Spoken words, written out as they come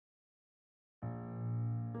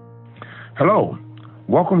Hello.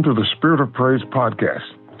 Welcome to the Spirit of Praise podcast.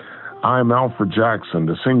 I'm Alfred Jackson,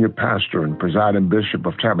 the senior pastor and presiding bishop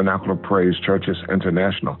of Tabernacle of Praise Churches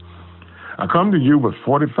International. I come to you with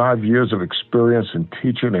 45 years of experience in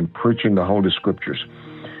teaching and preaching the Holy Scriptures.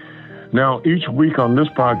 Now, each week on this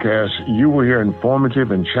podcast, you will hear informative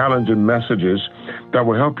and challenging messages that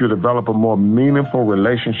will help you develop a more meaningful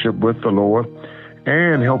relationship with the Lord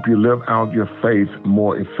and help you live out your faith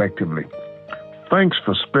more effectively. Thanks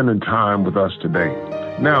for spending time with us today.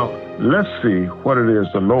 Now, let's see what it is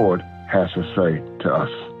the Lord has to say to us.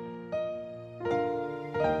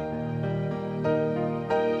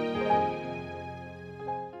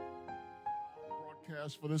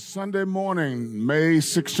 For this Sunday morning, May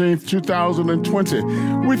 16th, 2020.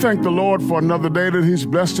 We thank the Lord for another day that He's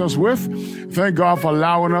blessed us with. Thank God for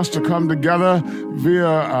allowing us to come together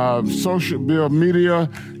via media,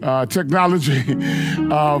 technology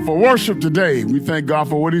for worship today. We thank God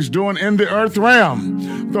for what He's doing in the earth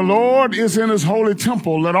realm. The Lord is in His holy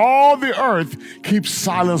temple. Let all the earth keep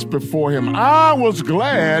silence before Him. I was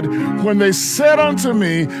glad when they said unto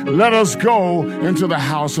me, let us go into the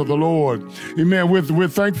house of the Lord. Amen. We're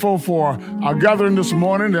thankful for our gathering this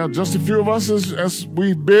morning. There are just a few of us as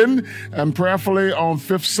we've been, and prayerfully on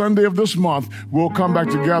 5th Sunday of this month, we'll come back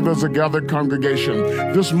together as a gathered congregation.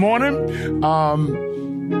 This morning,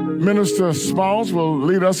 Minister Smalls will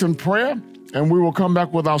lead us in prayer, and we will come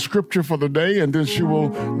back with our scripture for the day, and then she will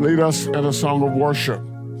lead us in a song of worship.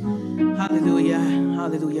 Hallelujah,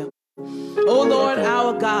 hallelujah. Oh Lord,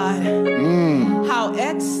 our God, how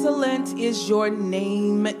excellent is your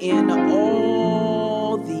name in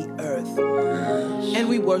all the earth. And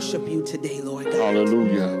we worship you today, Lord God.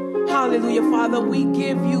 Hallelujah. Hallelujah, Father. We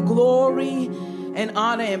give you glory and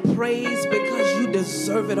honor and praise because you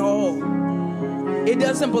deserve it all. It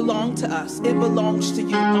doesn't belong to us. It belongs to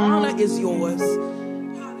you. Honor is yours.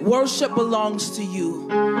 Worship belongs to you.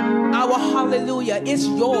 Our hallelujah, it's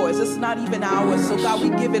yours. It's not even ours. So God, we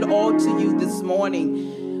give it all to you this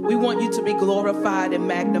morning. We want you to be glorified and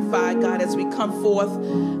magnified, God, as we come forth,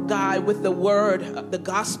 God, with the word, the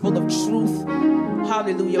gospel of truth.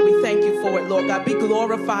 Hallelujah. We thank you for it, Lord God. Be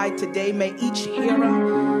glorified today. May each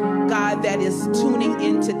hearer, God, that is tuning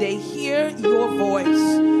in today, hear your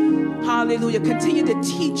voice. Hallelujah. Continue to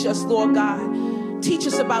teach us, Lord God. Teach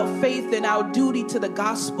us about faith and our duty to the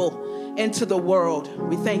gospel and to the world.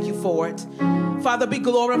 We thank you for it. Father, be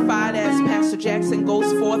glorified as Pastor Jackson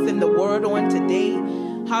goes forth in the word on today.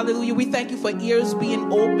 Hallelujah. We thank you for ears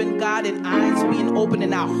being open, God, and eyes being open,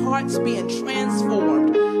 and our hearts being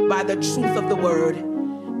transformed by the truth of the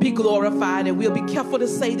word. Be glorified, and we'll be careful to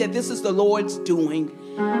say that this is the Lord's doing,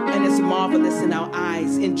 and it's marvelous in our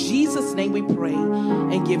eyes. In Jesus' name we pray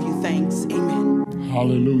and give you thanks. Amen.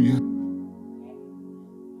 Hallelujah.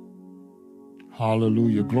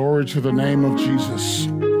 Hallelujah. Glory to the name of Jesus.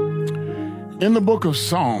 In the book of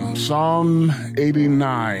Psalms, Psalm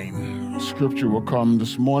 89, scripture will come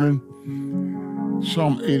this morning.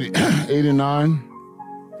 Psalm 89,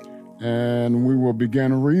 and we will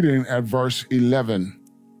begin reading at verse 11.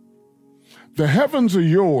 The heavens are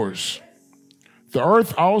yours. The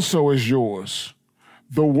earth also is yours.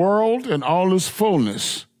 The world and all its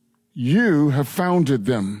fullness, you have founded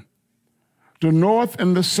them. The north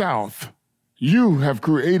and the south, you have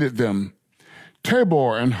created them.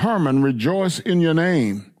 Tabor and Hermon rejoice in your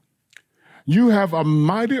name. You have a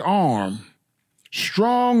mighty arm.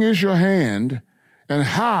 Strong is your hand, and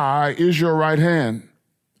high is your right hand.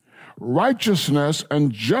 Righteousness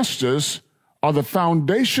and justice are the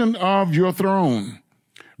foundation of your throne.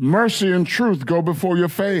 Mercy and truth go before your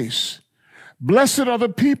face. Blessed are the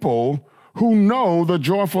people who know the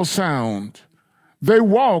joyful sound. They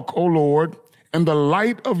walk, O Lord, in the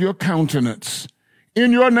light of your countenance.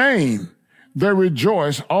 In your name, they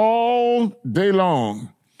rejoice all day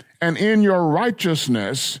long, and in your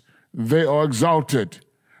righteousness, they are exalted.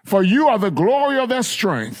 For you are the glory of their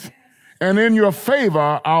strength, and in your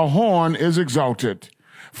favor, our horn is exalted.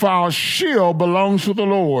 For our shield belongs to the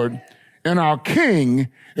Lord, and our King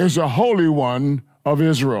is the Holy One of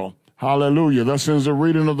Israel. Hallelujah. Thus ends the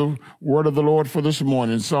reading of the word of the Lord for this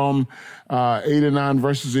morning. Psalm 89,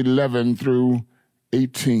 verses 11 through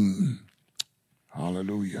 18.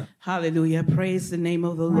 Hallelujah. Hallelujah. Praise the name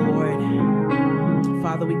of the Lord.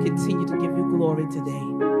 Father, we continue to give you glory today.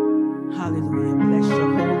 Hallelujah. Bless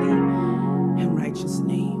your holy and righteous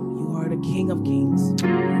name. You are the King of kings.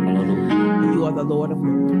 Hallelujah. And you are the Lord of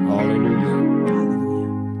lords. Hallelujah. Hallelujah.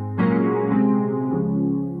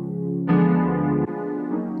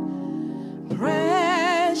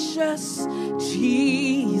 Precious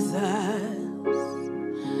Jesus,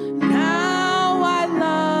 now I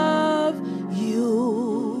love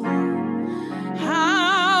you.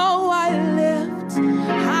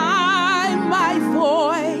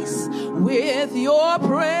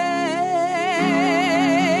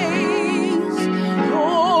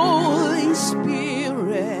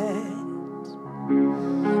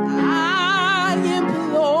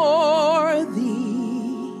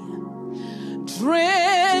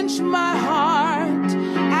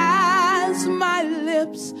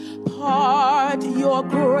 your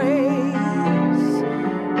grace.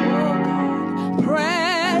 Oh God,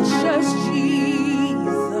 precious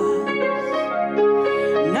Jesus,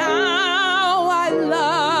 now I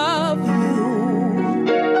love you.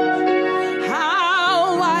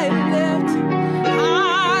 How I lift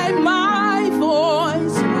high my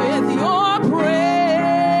voice with your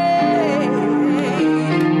praise.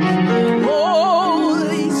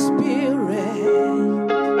 Holy Spirit,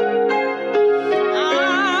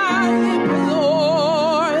 I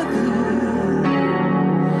implore thee,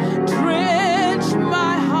 drench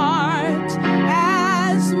my heart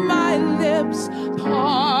as my lips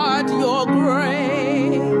part your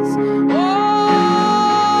grace. Oh,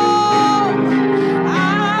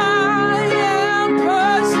 I am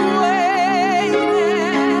persuaded,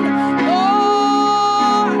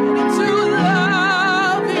 Lord, to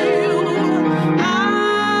love you.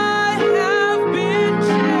 I have been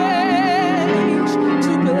changed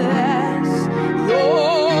to bless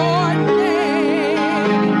your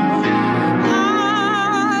name.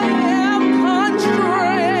 I am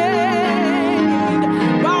constrained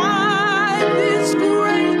by this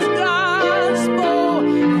great gospel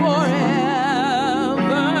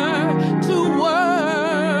forever to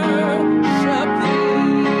worship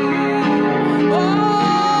thee. Oh,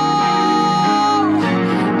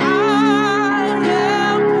 I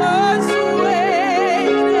am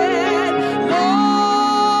persuaded,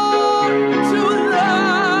 Lord, to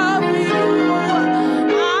love you.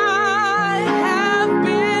 I have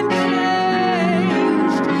been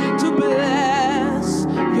changed to bless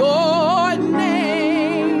your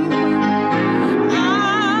name. I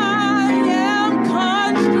am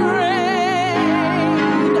constrained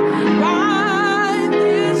by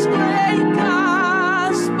this great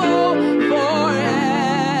gospel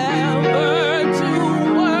forever to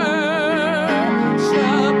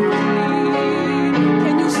worship thee.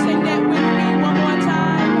 Can you sing that with me one more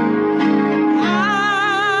time?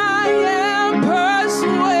 I am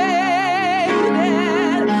persuaded,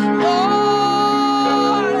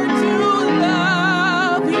 Lord, to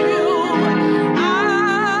love you. I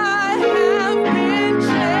have been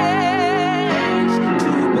changed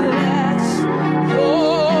to bless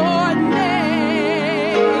your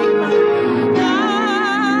name. I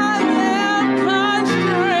am constrained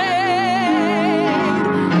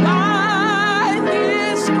by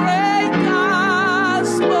this great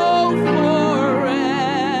gospel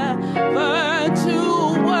forever to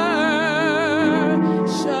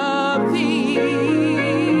worship thee.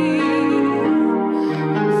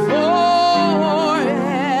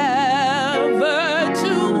 Forever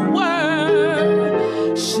to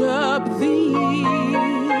worship thee.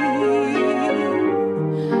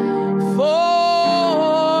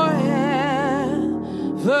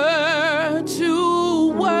 Forever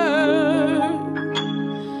to worship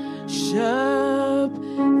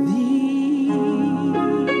thee.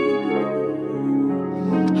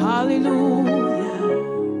 Hallelujah.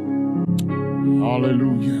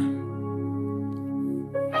 Hallelujah.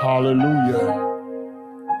 Hallelujah.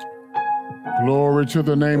 Glory to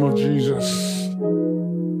the name of Jesus.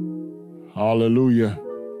 Hallelujah.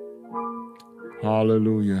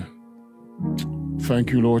 Hallelujah.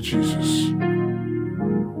 Thank you, Lord Jesus.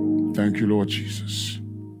 Thank you, Lord Jesus.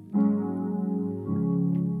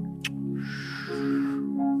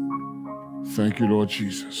 Thank you, Lord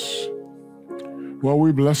Jesus. Well,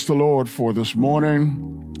 we bless the Lord for this morning,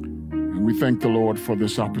 and we thank the Lord for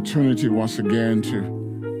this opportunity once again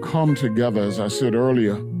to come together. As I said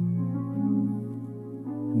earlier,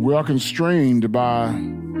 we are constrained by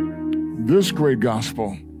this great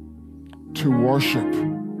gospel to worship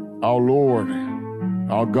our Lord,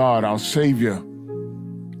 our God, our Savior,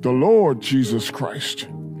 the Lord Jesus Christ.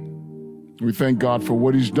 We thank God for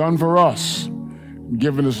what he's done for us,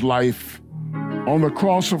 giving his life on the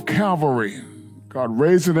cross of Calvary, God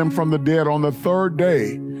raising him from the dead on the third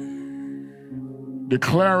day,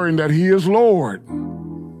 declaring that he is Lord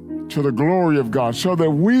to the glory of God, so that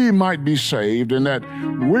we might be saved and that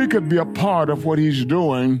we could be a part of what he's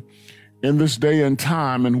doing in this day and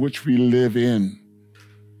time in which we live in.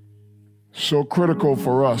 So critical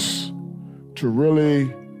for us to really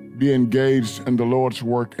be engaged in the Lord's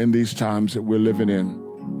work in these times that we're living in.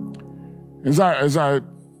 As I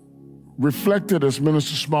reflected, as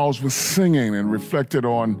Minister Smalls was singing, and reflected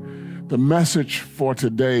on the message for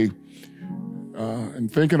today,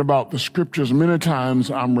 and thinking about the scriptures, many times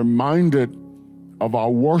I'm reminded of our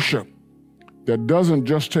worship that doesn't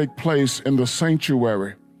just take place in the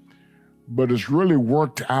sanctuary, but is really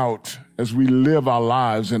worked out as we live our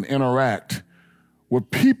lives and interact with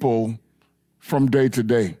people from day to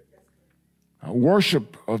day. Our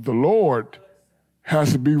worship of the Lord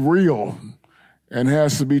has to be real. and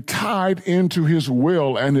has to be tied into his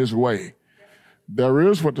will and his way. There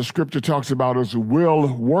is what the scripture talks about as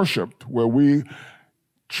will worship, where we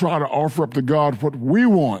try to offer up to God what we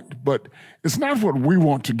want, but it's not what we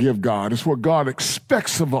want to give God. It's what God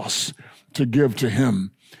expects of us to give to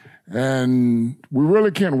him. And we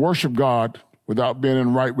really can't worship God without being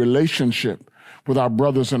in right relationship with our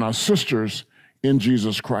brothers and our sisters in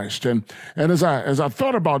Jesus Christ. And as I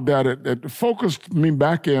thought about that, it focused me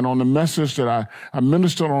back in on the message that I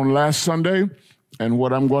ministered on last Sunday, and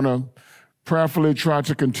what I'm going to prayerfully try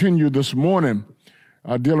to continue this morning,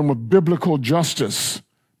 dealing with biblical justice.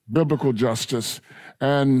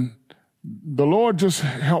 And the Lord just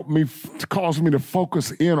helped me, caused me to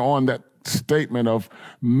focus in on that statement of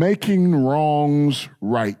making wrongs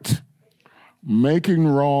right. Making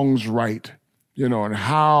wrongs right, and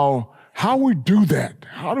how we do that.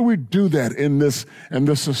 How do we do that in this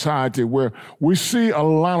society where we see a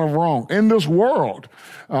lot of wrong in this world,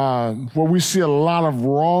 where we see a lot of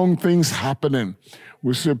wrong things happening?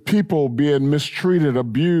 We see people being mistreated,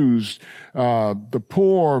 abused, the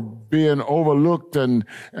poor being overlooked and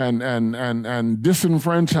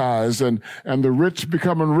disenfranchised, and the rich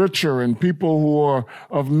becoming richer, and people who are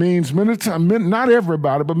of means, many times, not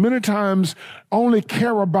everybody, but many times only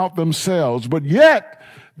care about themselves, but yet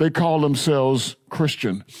they call themselves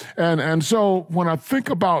Christian. And so when I think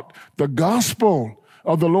about the gospel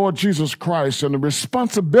of the Lord Jesus Christ and the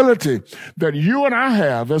responsibility that you and I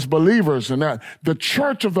have as believers, and that the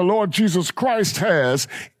church of the Lord Jesus Christ has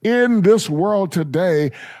in this world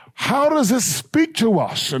today, how does it speak to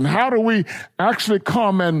us? And how do we actually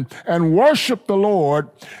come and worship the Lord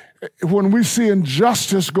when we see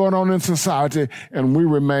injustice going on in society and we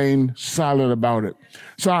remain silent about it?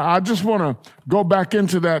 So I just want to go back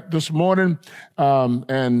into that this morning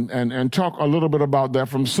and talk a little bit about that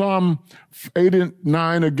from Psalm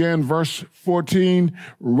 89 again, verse 14.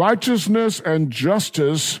 Righteousness and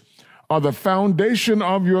justice are the foundation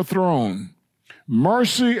of your throne.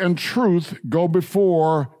 Mercy and truth go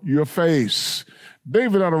before your face.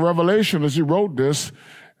 David had a revelation as he wrote this,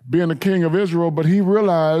 being the king of Israel, but he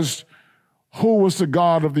realized who was the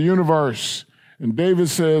God of the universe. And David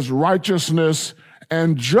says, righteousness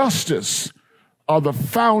and justice are the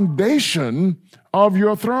foundation of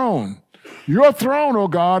your throne. Your throne, O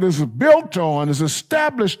God, is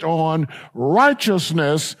established on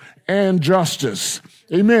righteousness and justice.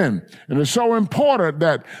 Amen. And it's so important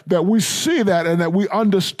that we see that, and that we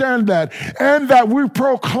understand that, and that we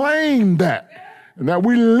proclaim that, and that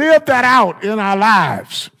we live that out in our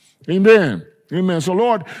lives. Amen. Amen. So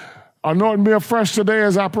Lord, anoint me afresh today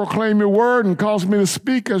as I proclaim your word, and cause me to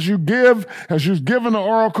speak as you've given the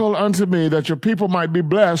oracle unto me, that your people might be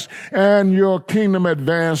blessed and your kingdom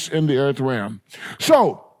advance in the earth realm.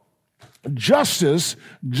 So, justice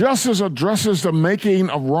addresses the making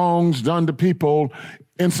of wrongs done to people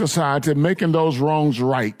in society, making those wrongs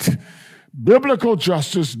right. Biblical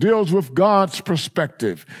justice deals with God's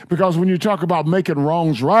perspective, because when you talk about making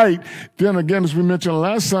wrongs right, then again, as we mentioned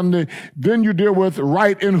last Sunday, then you deal with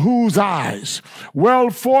right in whose eyes?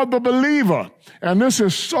 Well, for the believer. And this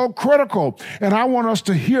is so critical. And I want us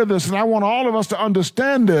to hear this, and I want all of us to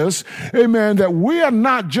understand this, amen, that we are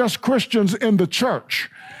not just Christians in the church.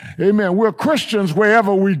 Amen. We're Christians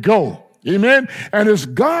wherever we go. Amen. And it's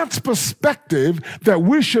God's perspective that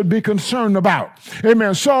we should be concerned about.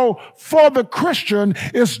 Amen. So for the Christian,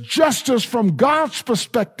 it's justice from God's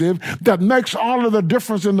perspective that makes all of the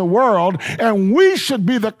difference in the world. And we should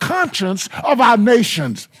be the conscience of our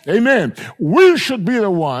nations. Amen. We should be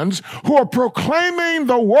the ones who are proclaiming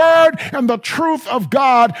the word and the truth of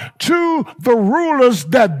God to the rulers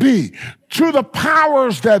that be, to the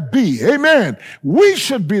powers that be. Amen. We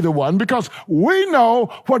should be the one, because we know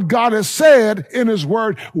what God has said in his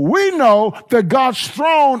word. We know that God's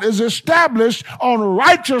throne is established on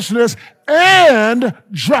righteousness and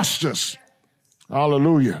justice.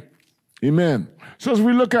 Hallelujah. Amen. So as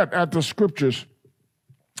we look at the scriptures,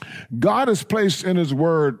 God has placed in his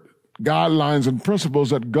word guidelines and principles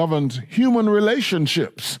that governs human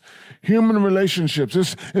relationships. Human relationships.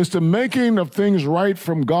 It's the making of things right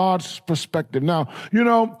from God's perspective. Now,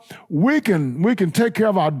 we can take care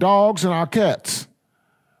of our dogs and our cats.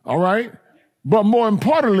 All right? But more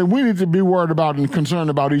importantly, we need to be worried about and concerned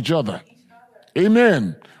about each other.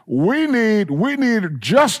 Amen. We need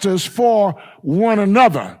justice for one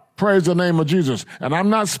another. Praise the name of Jesus. And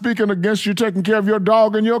I'm not speaking against you taking care of your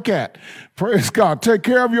dog and your cat. Praise God. Take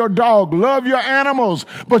care of your dog. Love your animals.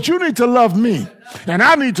 But you need to love me. And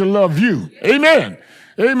I need to love you. Amen.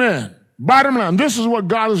 Amen. Bottom line, this is what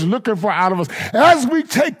God is looking for out of us. As we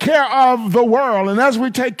take care of the world and as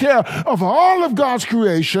we take care of all of God's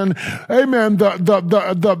creation, amen,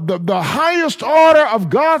 the highest order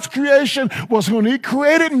of God's creation was when he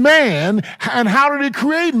created man. And how did he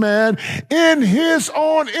create man? In his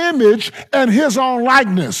own image and his own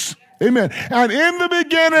likeness. Amen. And in the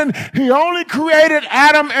beginning, he only created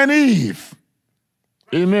Adam and Eve.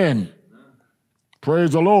 Amen.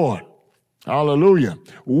 Praise the Lord. Hallelujah.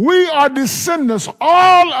 We are descendants,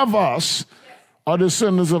 all of us are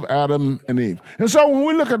descendants of Adam and Eve. And so when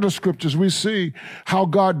we look at the scriptures, we see how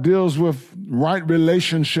God deals with right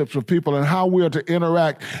relationships with people and how we are to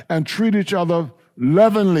interact and treat each other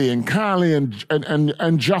lovingly and kindly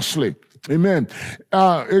and justly. Amen.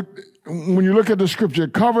 When you look at the scripture,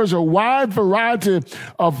 it covers a wide variety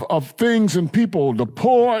of things and people, the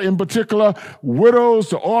poor in particular, widows,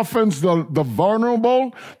 the orphans, the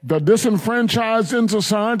vulnerable, the disenfranchised in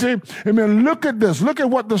society. Amen. Look at this. Look at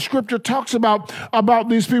what the scripture talks about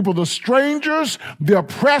these people, the strangers, the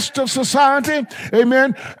oppressed of society.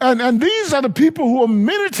 Amen. And these are the people who are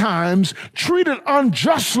many times treated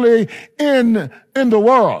unjustly in the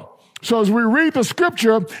world. So as we read the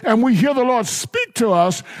scripture and we hear the Lord speak to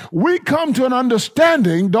us, we come to an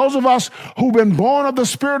understanding, those of us who've been born of the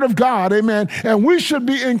Spirit of God, amen, and we should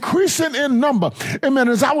be increasing in number. Amen.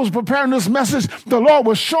 As I was preparing this message, the Lord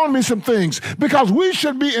was showing me some things because we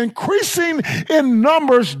should be increasing in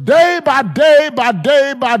numbers day by day by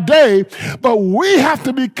day by day, but we have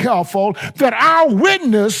to be careful that our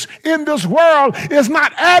witness in this world is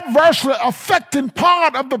not adversely affecting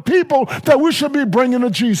part of the people that we should be bringing to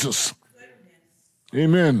Jesus.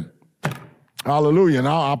 Amen. Hallelujah.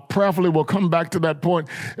 Now, I prayerfully will come back to that point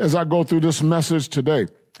as I go through this message today.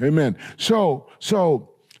 Amen. So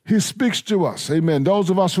he speaks to us. Amen. Those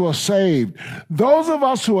of us who are saved, those of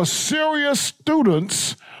us who are serious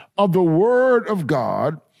students of the Word of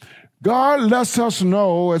God, God lets us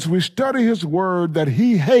know as we study his Word that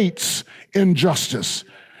he hates injustice.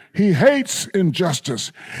 He hates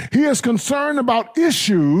injustice. He is concerned about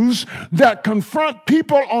issues that confront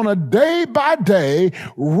people on a day-by-day,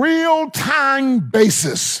 real-time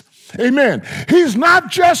basis. Amen. He's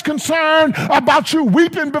not just concerned about you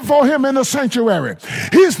weeping before him in the sanctuary.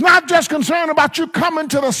 He's not just concerned about you coming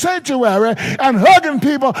to the sanctuary and hugging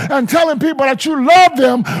people and telling people that you love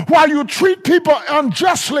them while you treat people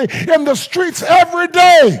unjustly in the streets every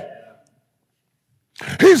day.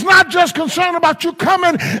 He's not just concerned about you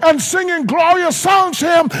coming and singing glorious songs to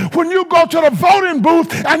him when you go to the voting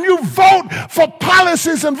booth and you vote for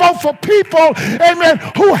policies and vote for people, amen,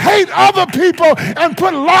 who hate other people and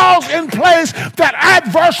put laws in place that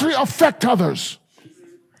adversely affect others.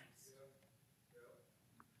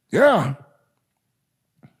 Yeah.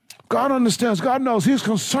 God understands. God knows. He's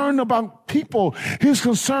concerned about people. He's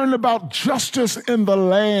concerned about justice in the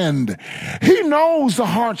land. He knows the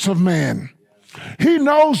hearts of man. He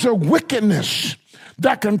knows the wickedness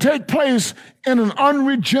that can take place in an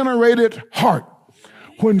unregenerated heart.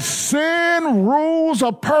 When sin rules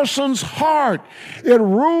a person's heart, it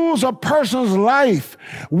rules a person's life.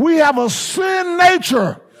 We have a sin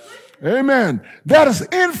nature, amen, that is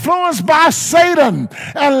influenced by Satan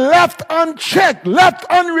and left unchecked, left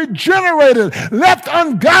unregenerated, left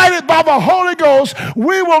unguided by the Holy Ghost,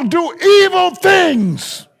 we will do evil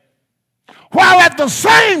things, while at the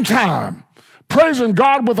same time praising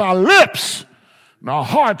God with our lips, and our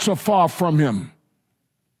hearts are far from him.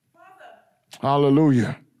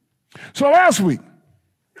 Hallelujah. So last week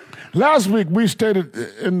we started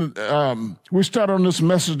on this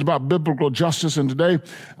message about biblical justice, and today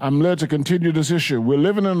I'm led to continue this issue. We're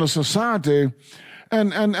living in a society,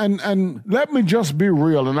 and let me just be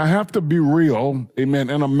real, and I have to be real, amen,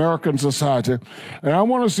 in American society. And I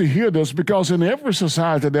want us to hear this because in every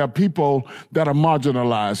society there are people that are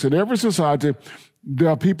marginalized. In every society there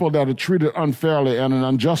are people that are treated unfairly and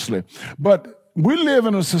unjustly. But we live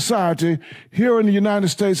in a society here in the United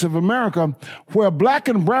States of America where black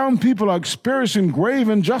and brown people are experiencing grave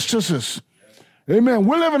injustices. Amen.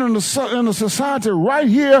 We're living in a society right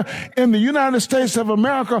here in the United States of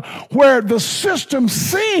America where the system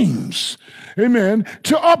seems, amen,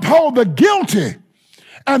 to uphold the guilty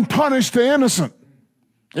and punish the innocent.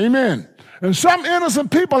 Amen. And some innocent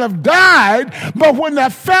people have died, but when their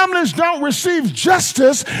families don't receive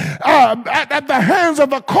justice at the hands of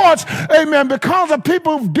the courts, amen, because of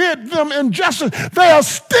people who did them injustice, they are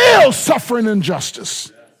still suffering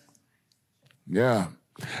injustice. Yeah.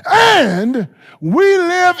 And we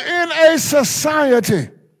live in a society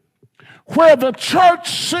where the church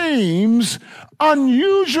seems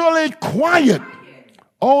unusually quiet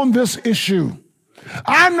on this issue.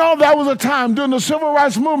 I know that was a time during the civil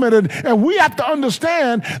rights movement, and we have to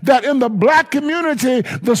understand that in the black community,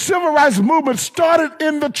 the civil rights movement started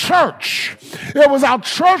in the church. It was our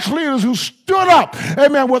church leaders who stood up,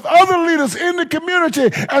 amen, with other leaders in the community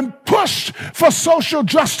and pushed for social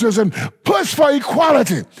justice and pushed for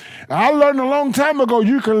equality. I learned a long time ago,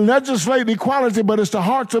 you can legislate equality, but it's the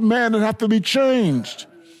hearts of man that have to be changed.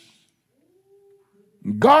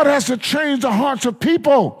 God has to change the hearts of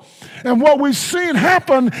people. And what we've seen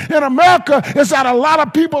happen in America is that a lot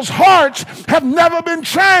of people's hearts have never been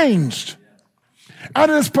changed.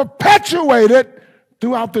 And it's perpetuated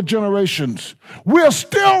throughout the generations. We're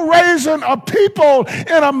still raising a people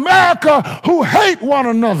in America who hate one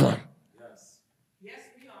another. Yes,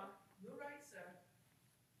 we are. You're right, sir.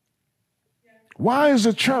 Yeah. Why is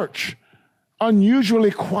the church unusually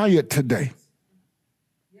quiet today?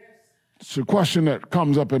 It's a question that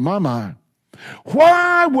comes up in my mind.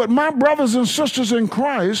 Why would my brothers and sisters in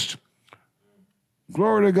Christ,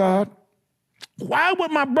 glory to God, why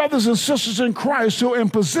would my brothers and sisters in Christ who are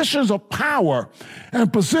in positions of power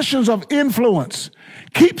and positions of influence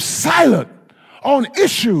keep silent on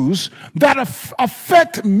issues that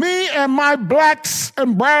affect me and my blacks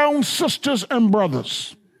and brown sisters and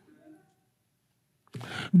brothers?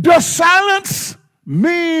 Does silence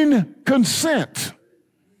mean consent?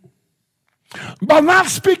 By not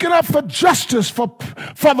speaking up for justice for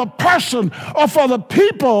the person or for the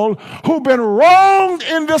people who've been wronged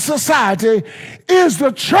in this society, is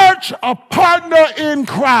the church a partner in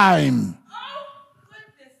crime? Oh,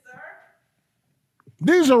 goodness, sir.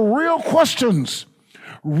 These are real questions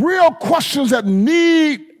that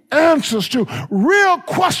need answers to, real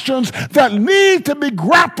questions that need to be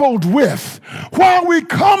grappled with. While we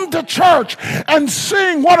come to church and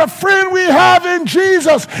sing what a friend we have in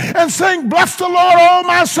Jesus and sing bless the Lord, oh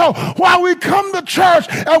my soul, while we come to church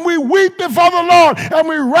and we weep before the Lord and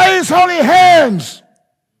we raise holy hands,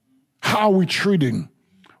 how are we treating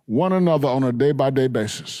one another on a day-by-day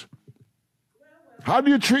basis? How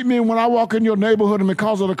do you treat me when I walk in your neighborhood and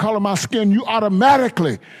because of the color of my skin, you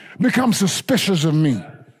automatically become suspicious of me?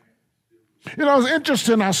 You know, it's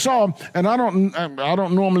interesting. I saw, and I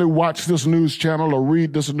don't normally watch this news channel or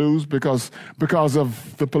read this news because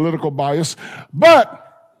of the political bias,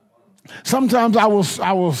 but sometimes I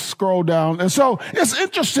will scroll down. And so it's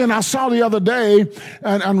interesting. I saw the other day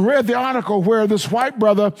and read the article where this white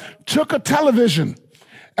brother took a television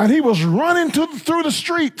and he was running through the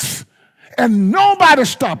streets. And nobody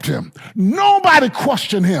stopped him. Nobody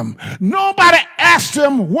questioned him. Nobody asked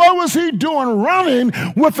him what was he doing running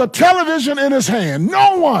with the television in his hand.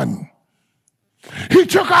 No one. He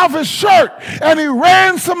took off his shirt and he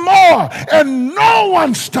ran some more and no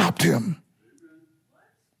one stopped him.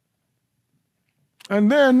 And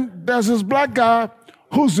then there's this black guy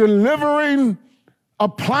who's delivering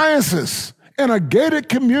appliances in a gated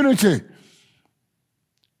community.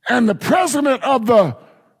 And the president of the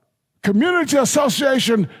community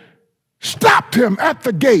association stopped him at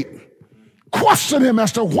the gate, questioned him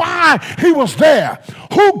as to why he was there,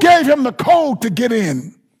 who gave him the code to get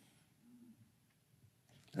in.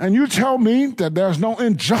 And you tell me that there's no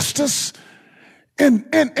injustice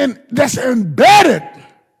that's embedded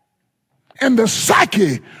in the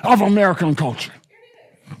psyche of American culture.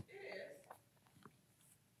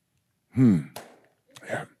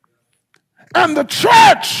 Yeah. And the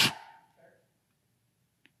church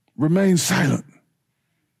remain silent.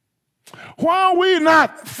 Why are we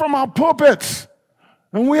not from our pulpits?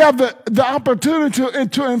 And we have the opportunity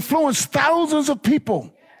to influence thousands of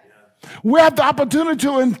people. We have the opportunity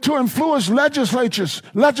to influence legislators,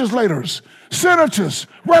 senators,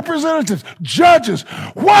 representatives, judges.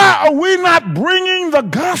 Why are we not bringing the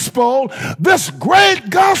gospel, this great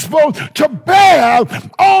gospel, to bear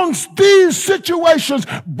on these situations,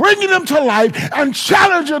 bringing them to life and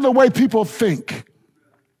challenging the way people think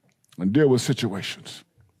and deal with situations?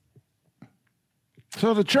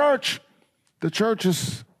 So the church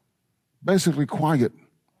is basically quiet.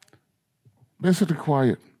 Basically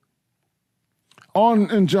quiet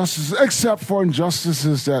on injustices, except for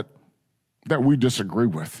injustices that we disagree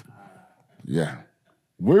with. Yeah.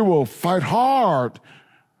 We will fight hard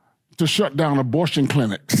to shut down abortion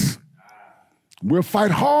clinics. We'll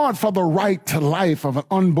fight hard for the right to life of an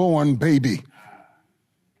unborn baby.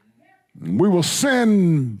 We will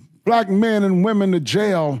send black men and women to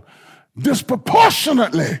jail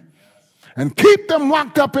disproportionately and keep them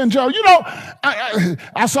locked up in jail. You know,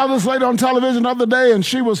 I saw this lady on television the other day, and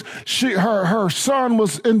her son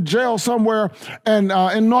was in jail somewhere and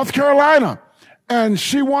in North Carolina, and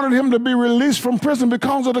she wanted him to be released from prison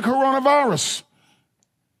because of the coronavirus.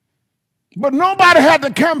 But nobody had to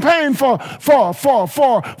campaign for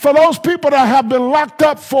those people that have been locked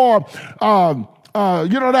up for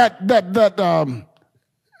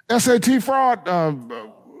SAT fraud,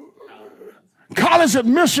 college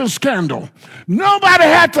admission scandal. Nobody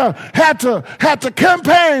had to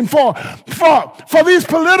campaign for these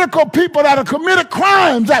political people that have committed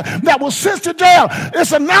crimes that were sent to jail.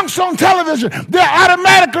 It's announced on television. They're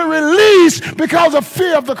automatically released because of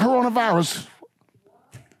fear of the coronavirus.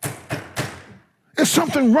 There's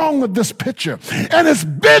something wrong with this picture. And it's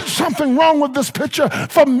been something wrong with this picture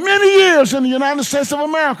for many years in the United States of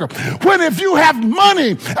America. When if you have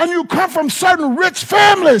money and you come from certain rich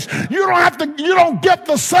families, you don't get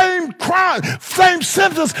the same crime, same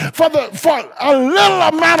sentence for a little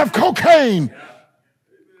amount of cocaine.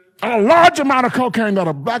 A large amount of cocaine that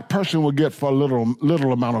a black person will get for a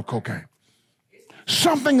little amount of cocaine.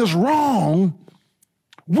 Something is wrong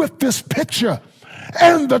with this picture.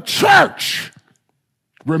 And the church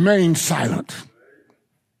remain silent.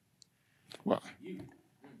 Well,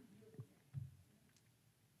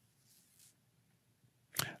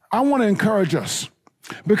 I want to encourage us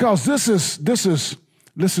because this is,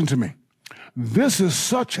 listen to me, this is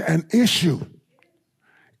such an issue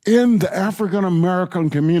in the African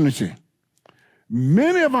American community.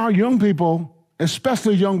 Many of our young people,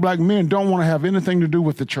 especially young black men, don't want to have anything to do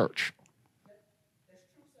with the church.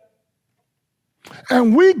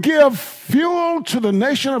 And we give fuel to the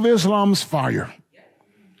Nation of Islam's fire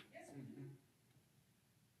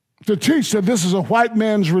to teach that this is a white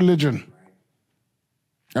man's religion.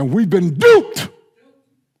 And we've been duped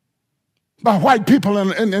by white people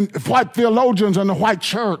and white theologians and the white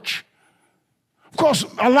church. Of course,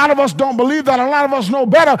 a lot of us don't believe that. A lot of us know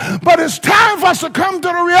better. But it's time for us to come to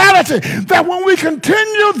the reality that when we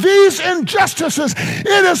continue these injustices,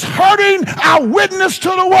 it is hurting our witness to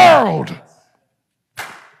the world.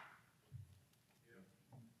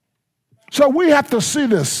 So we have to see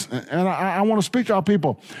this, and I want to speak to our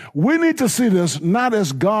people. We need to see this not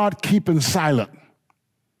as God keeping silent.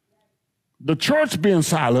 The church being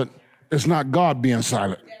silent is not God being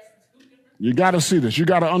silent. You got to see this. You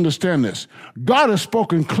got to understand this. God has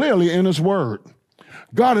spoken clearly in his word.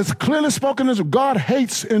 God has clearly spoken this. God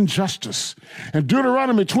hates injustice. In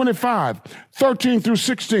Deuteronomy 25, 13 through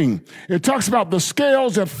 16, it talks about the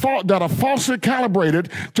scales that are falsely calibrated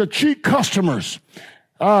to cheat customers.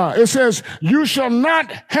 It says, you shall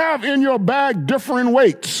not have in your bag differing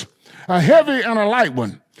weights, a heavy and a light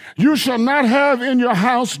one. You shall not have in your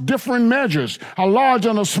house different measures, a large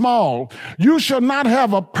and a small. You shall not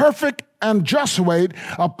have a perfect and just weight,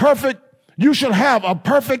 you shall have a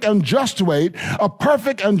perfect and just weight, a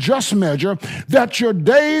perfect and just measure, that your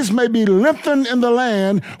days may be lengthened in the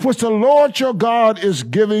land which the Lord your God is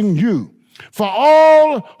giving you. For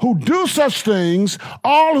all who do such things,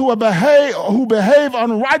 all who behave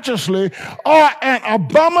unrighteously, are an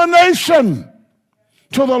abomination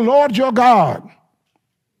to the Lord your God.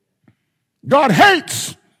 God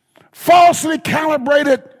hates falsely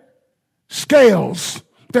calibrated scales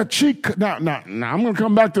that cheat. Now, I'm going to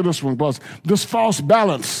come back to this one because this false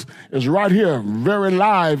balance is right here, very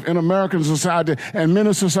live in American society and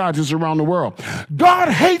many societies around the world. God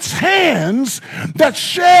hates hands that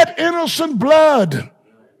shed innocent blood.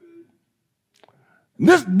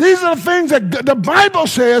 These are the things that the Bible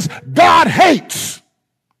says God hates.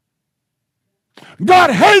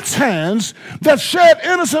 God hates hands that shed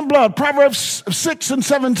innocent blood. Proverbs 6 and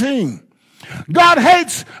 17. God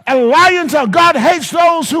hates a lying tongue. God hates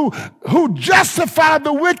those who justify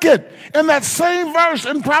the wicked. In that same verse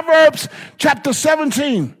in Proverbs chapter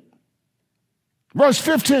 17, verse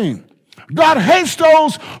 15, God hates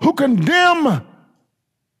those who condemn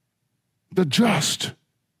the just.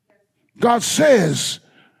 God says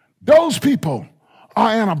those people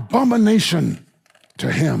are an abomination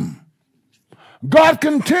to him. God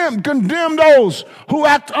condemns those who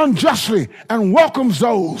act unjustly and welcomes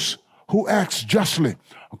those who acts justly,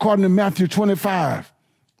 according to Matthew 25,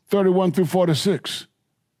 31 through 46.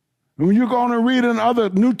 And when you go on and read in other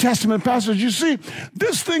New Testament passages, you see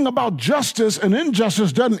this thing about justice and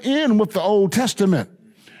injustice doesn't end with the Old Testament.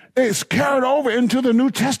 It's carried over into the New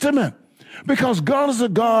Testament because God is a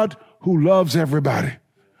God who loves everybody.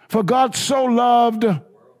 For God so loved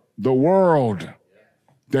the world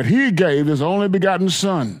that he gave his only begotten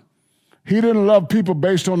son. He didn't love people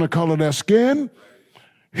based on the color of their skin.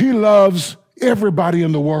 He loves everybody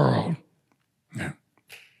in the world.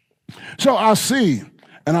 So I see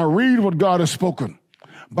and I read what God has spoken,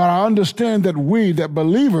 but I understand that that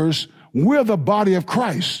believers, we're the body of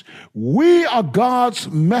Christ. We are God's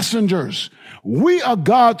messengers. We are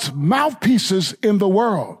God's mouthpieces in the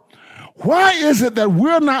world. Why is it that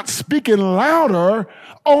we're not speaking louder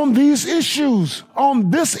on these issues,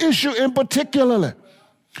 on this issue in particular?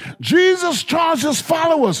 Jesus charged his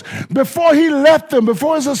followers before he left them,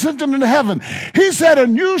 before his ascension into heaven. He said,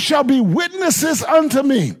 and you shall be witnesses unto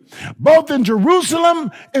me, both in Jerusalem,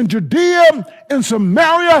 in Judea, in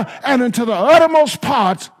Samaria, and into the uttermost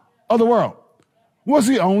parts of the world. Was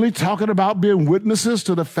he only talking about being witnesses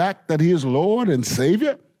to the fact that he is Lord and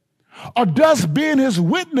Savior? Or does being his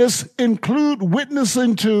witness include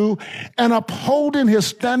witnessing to and upholding his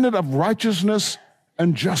standard of righteousness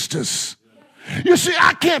and justice? You see,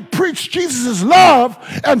 I can't preach Jesus' love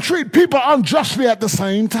and treat people unjustly at the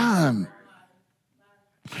same time.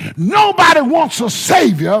 Nobody wants a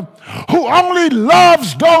Savior who only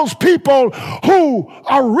loves those people who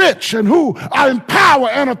are rich and who are in power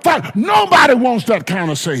and authority. Nobody wants that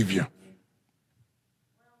kind of Savior.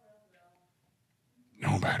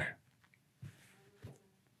 Nobody.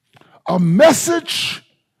 A message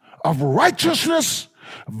of righteousness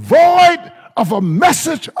void of a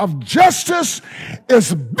message of justice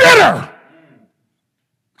is bitter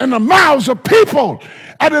in the mouths of people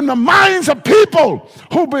and in the minds of people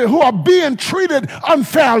who are being treated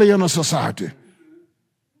unfairly in a society.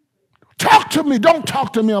 Talk to me. Don't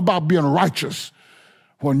talk to me about being righteous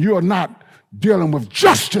when you are not dealing with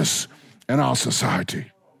justice in our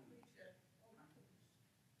society.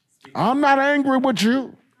 I'm not angry with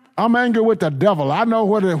you. I'm angry with the devil. I know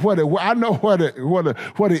what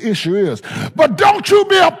the issue is. But don't you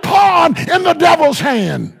be a pawn in the devil's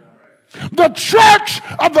hand. The church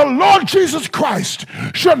of the Lord Jesus Christ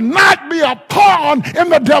should not be a pawn in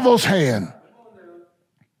the devil's hand.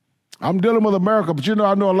 I'm dealing with America, but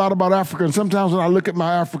I know a lot about Africa. And sometimes when I look at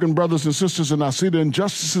my African brothers and sisters and I see the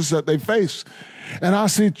injustices that they face, and I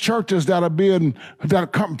see churches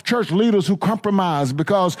church leaders who compromise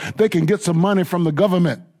because they can get some money from the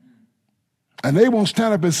government. And they won't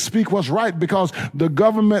stand up and speak what's right because the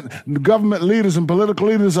government leaders and political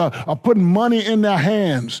leaders are putting money in their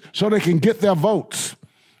hands so they can get their votes.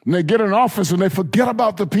 And they get in office and they forget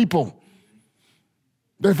about the people.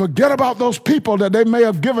 They forget about those people that they may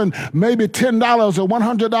have given maybe $10 or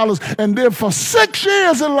 $100. And then for 6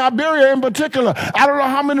 years in Liberia in particular, I don't know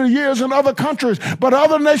how many years in other countries, but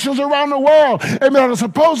other nations around the world, that are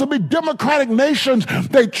supposed to be democratic nations,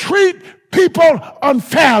 they treat people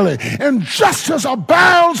unfairly. Injustice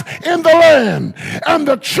abounds in the land. And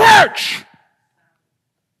the church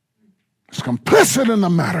is complicit in the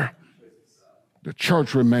matter. The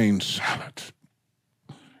church remains silent.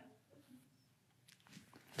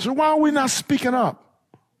 So why are we not speaking up?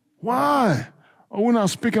 Why are we not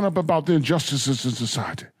speaking up about the injustices in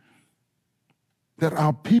society that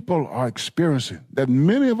our people are experiencing, that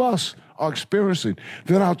many of us are experiencing,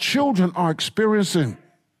 that our children are experiencing?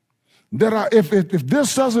 That if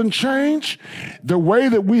this doesn't change, the way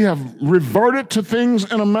that we have reverted to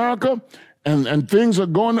things in America and things are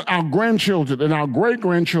going, our grandchildren and our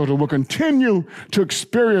great-grandchildren will continue to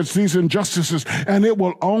experience these injustices, and it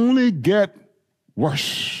will only get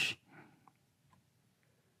worse.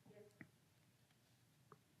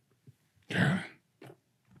 Yeah.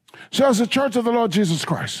 So as the church of the Lord Jesus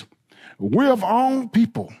Christ, we of all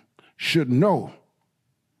people should know,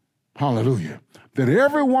 hallelujah, that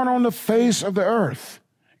everyone on the face of the earth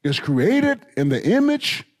is created in the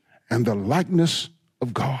image and the likeness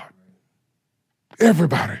of God.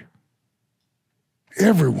 Everybody.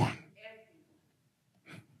 Everyone.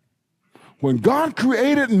 When God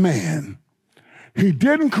created man, he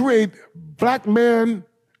didn't create black man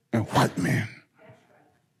and white man.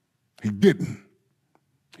 He didn't.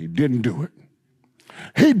 He didn't do it.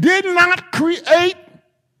 He did not create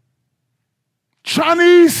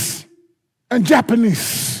Chinese and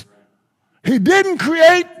Japanese. He didn't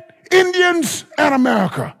create Indians and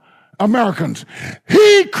Americans.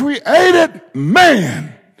 He created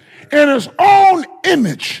man in his own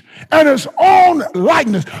image and his own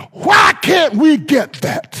likeness. Why can't we get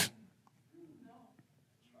that?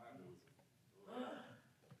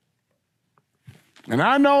 And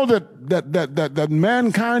I know that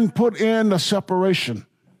mankind put in a separation.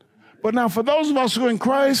 But now for those of us who are in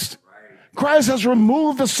Christ, Christ has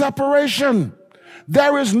removed the separation.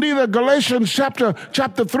 There is neither, Galatians chapter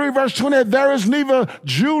 3, verse 28, there is neither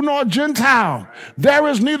Jew nor Gentile. There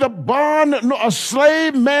is neither bond nor a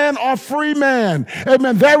slave man or free man.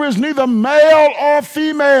 Amen. There is neither male or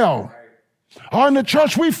female. Or in the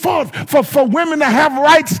church, we fought for women to have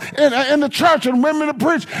rights in the church and women to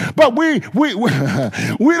preach. But we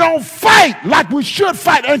don't fight like we should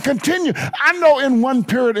fight and continue. I know in one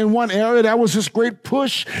period, in one area, there was this great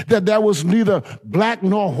push that there was neither black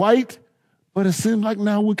nor white. But it seems like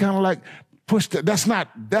now we kind of like push that. That's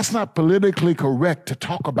not politically correct to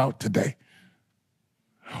talk about today.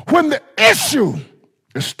 When the issue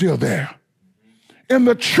is still there. In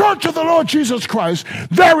the church of the Lord Jesus Christ,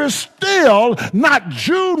 there is still not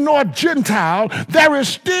Jew nor Gentile. There is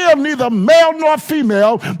still neither male nor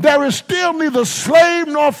female. There is still neither slave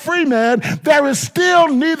nor free man. There is still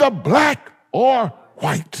neither black or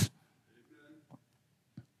white.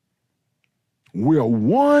 We are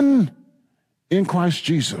one in Christ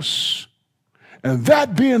Jesus. And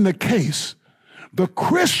that being the case, the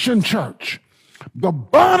Christian church, the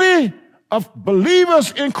body of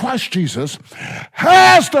believers in Christ Jesus,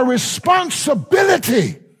 has the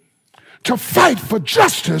responsibility to fight for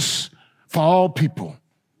justice for all people,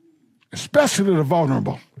 especially the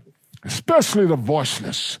vulnerable, especially the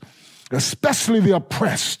voiceless, especially the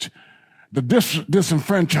oppressed, the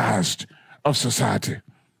disenfranchised of society,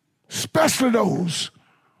 especially those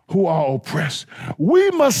who are oppressed.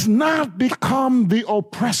 We must not become the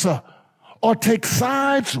oppressor or take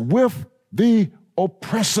sides with the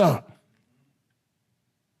oppressor.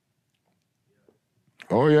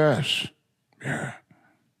 Oh, yes. Yeah.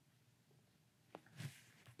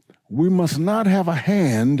 We must not have a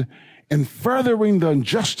hand in furthering the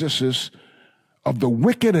injustices of the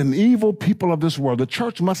wicked and evil people of this world. The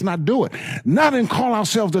church must not do it. Not and call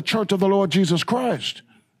ourselves the church of the Lord Jesus Christ.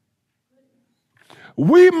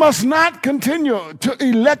 We must not continue to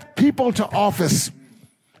elect people to office.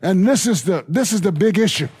 And this is the big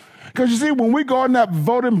issue. Because you see, when we go in that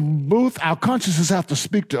voting booth, our consciences have to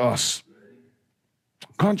speak to us.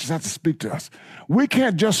 Conscience has to speak to us. We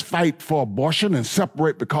can't just fight for abortion and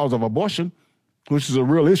separate because of abortion, which is a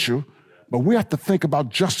real issue, but we have to think about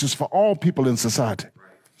justice for all people in society.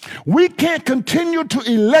 We can't continue to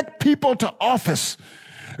elect people to office,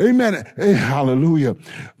 amen, hallelujah,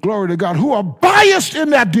 glory to God, who are biased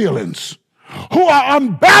in their dealings, who are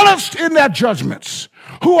unbalanced in their judgments,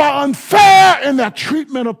 who are unfair in their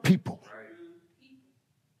treatment of people.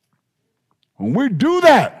 When we do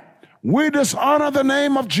that, we dishonor the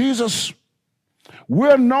name of Jesus.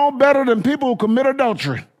 We're no better than people who commit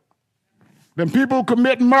adultery, than people who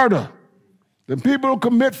commit murder, than people who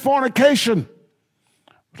commit fornication,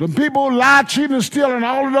 than people who lie, cheat, and steal, and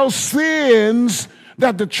all of those sins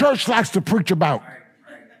that the church likes to preach about.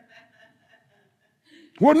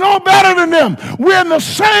 We're no better than them. We're in the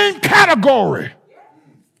same category.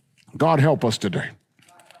 God help us today.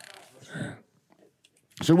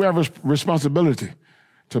 So we have a responsibility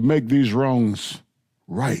to make these wrongs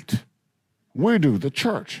right. We do, the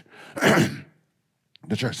church.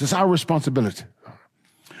 The church. It's our responsibility.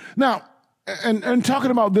 Now, and talking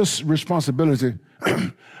about this responsibility,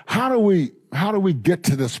 how do we get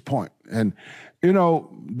to this point? And, you know,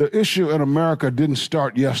 the issue in America didn't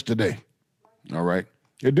start yesterday. All right?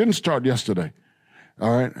 It didn't start yesterday.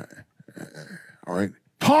 All right? All right.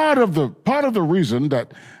 Part of the reason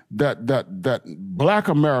that black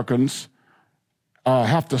Americans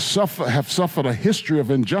have suffered a history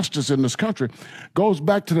of injustice in this country goes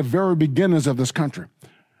back to the very beginnings of this country.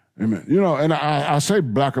 Amen. You know, and I say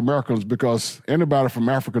black Americans because anybody from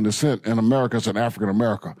African descent in America is an African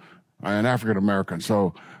American.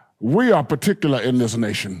 So we are particular in this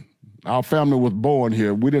nation. Our family was born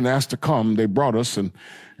here. We didn't ask to come. They brought us, and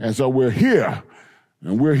so we're here.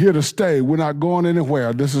 And we're here to stay. We're not going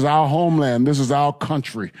anywhere. This is our homeland. This is our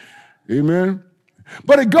country. Amen.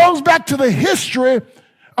 But it goes back to the history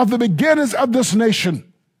of the beginnings of this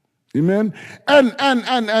nation. Amen.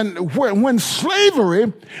 And when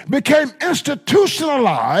slavery became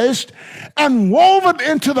institutionalized and woven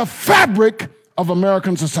into the fabric of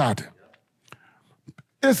American society.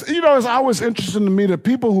 It's always interesting to me that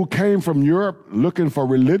people who came from Europe looking for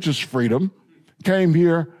religious freedom came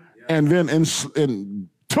here and then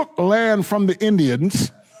took land from the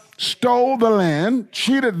Indians, stole the land,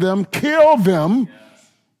 cheated them, killed them,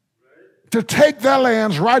 to take their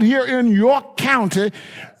lands right here in York County,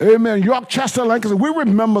 amen, York, Chester, Lancaster. We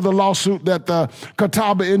remember the lawsuit that the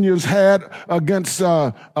Catawba Indians had against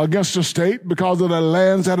the state because of the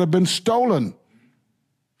lands that had been stolen,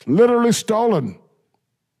 literally stolen.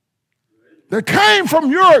 They came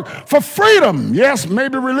from Europe for freedom. Yes,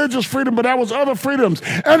 maybe religious freedom, but that was other freedoms.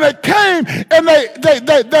 And they came and they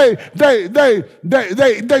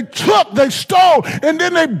stole, and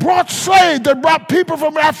then they brought slaves. They brought people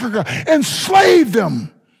from Africa, enslaved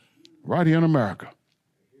them right here in America.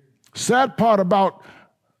 Sad part about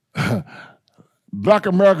black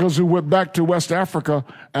Americans who went back to West Africa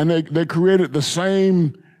and they created the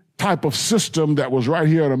same type of system that was right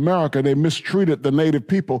here in America. They mistreated the native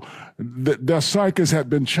people. Their psyches had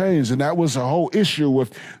been changed, and that was a whole issue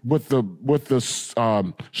with the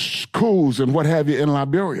schools and what have you in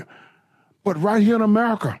Liberia. but right here in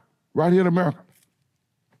America, right here in America.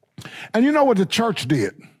 And you know what the church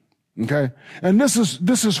did, okay? And this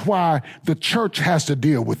is why the church has to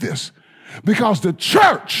deal with this. Because the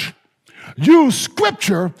church used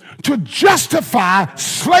scripture to justify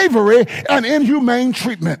slavery and inhumane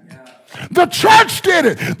treatment. The church did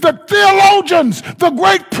it. The theologians, the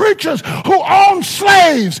great preachers who owned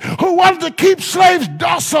slaves, who wanted to keep slaves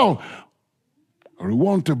docile, who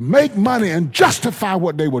wanted to make money and justify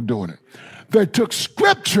what they were doing. They took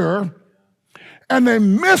scripture and they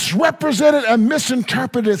misrepresented and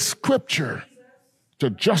misinterpreted scripture to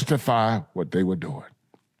justify what they were doing.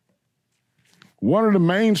 One of the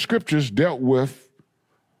main scriptures dealt with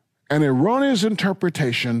an erroneous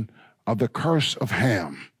interpretation of the curse of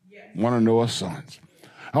Ham, one of Noah's sons.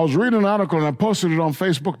 I was reading an article, and I posted it on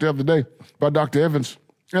Facebook the other day by Dr. Evans,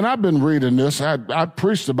 and I've been reading this. I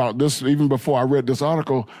preached about this even before I read this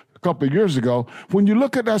article a couple of years ago. When you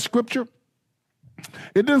look at that scripture,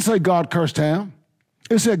 it didn't say God cursed Ham.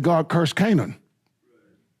 It said God cursed Canaan.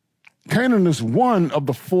 Canaan is one of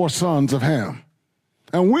the 4 sons of Ham.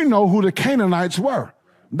 And we know who the Canaanites were.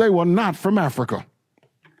 They were not from Africa.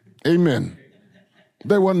 Amen.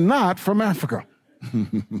 They were not from Africa.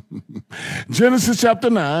 Genesis chapter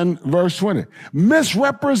 9, verse 20.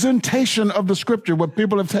 Misrepresentation of the scripture, what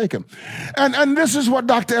people have taken. And this is what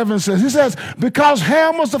Dr. Evans says. He says, because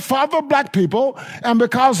Ham was the father of black people, and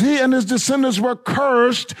because he and his descendants were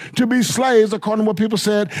cursed to be slaves, according to what people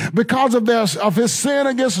said, because of his sin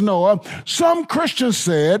against Noah, some Christians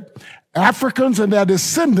said, Africans and their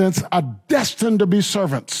descendants are destined to be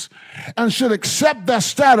servants and should accept their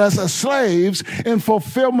status as slaves in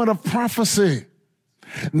fulfillment of prophecy.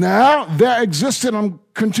 Now, there existed, I'm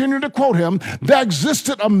continuing to quote him, there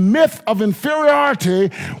existed a myth of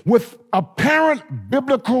inferiority with apparent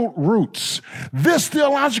biblical roots. This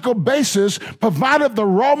theological basis provided the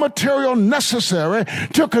raw material necessary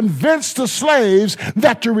to convince the slaves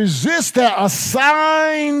that to resist their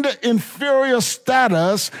assigned inferior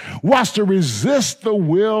status was to resist the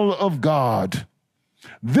will of God.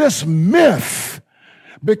 This myth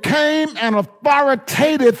became an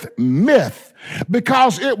authoritative myth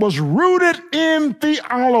because it was rooted in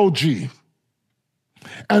theology.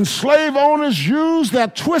 And slave owners used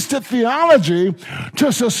that twisted theology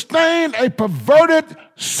to sustain a perverted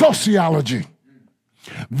sociology.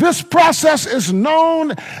 This process is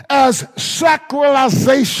known as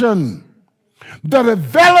sacralization, the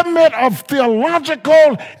development of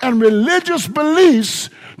theological and religious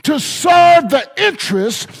beliefs to serve the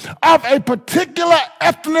interests of a particular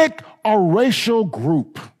ethnic or racial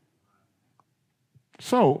group.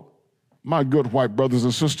 So, my good white brothers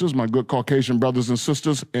and sisters, my good Caucasian brothers and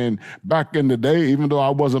sisters, and back in the day, even though I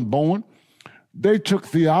wasn't born, they took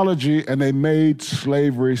theology and they made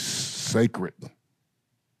slavery sacred.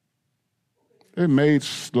 They made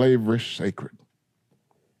slavery sacred.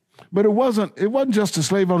 But it wasn't just the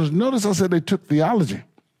slave owners. Notice I said they took theology.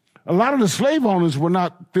 A lot of the slave owners were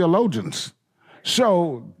not theologians.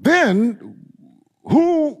 So then,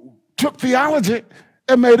 who took theology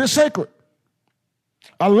and made it sacred?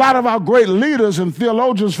 A lot of our great leaders and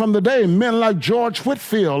theologians from the day, men like George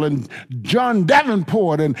Whitefield and John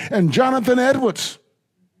Davenport and Jonathan Edwards,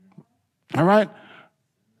 all right?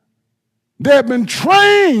 They have been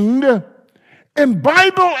trained in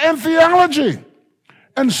Bible and theology.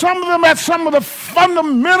 And some of them at some of the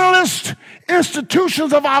fundamentalist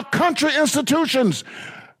institutions of our country, institutions.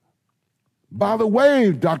 By the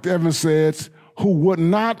way, Dr. Evans says, who would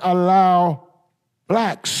not allow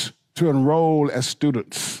blacks to enroll as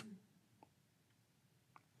students.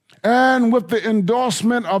 And with the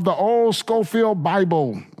endorsement of the old Scofield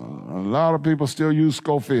Bible, a lot of people still use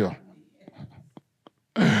Scofield,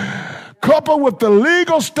 coupled with the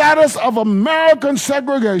legal status of American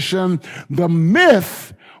segregation, the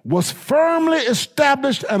myth was firmly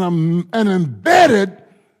established and embedded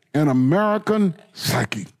in American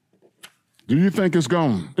psyche. Do you think it's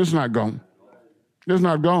gone? It's not gone. It's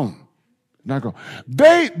not gone. Not gone.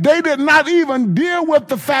 They did not even deal with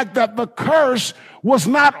the fact that the curse was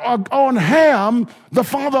not on Ham, the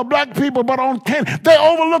father of black people, but on Canaan. They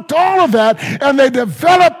overlooked all of that, and they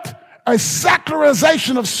developed a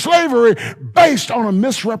secularization of slavery based on a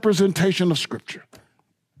misrepresentation of Scripture.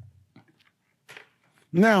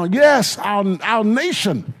 Now, yes, our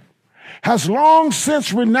nation has long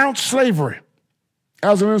since renounced slavery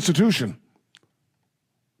as an institution,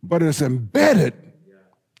 but it's embedded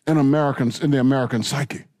in the American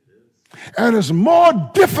psyche. And it's more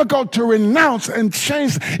difficult to renounce and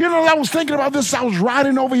change. You know, I was thinking about this. I was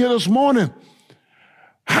riding over here this morning.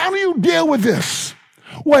 How do you deal with this?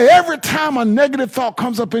 where every time a negative thought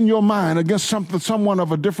comes up in your mind against someone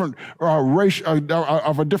of a different race,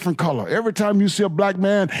 of a different color, every time you see a black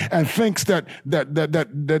man and thinks that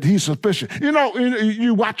he's suspicious. You know,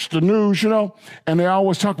 you watch the news, you know, and they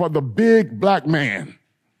always talk about the big black man.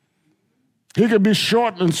 He could be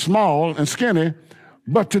short and small and skinny,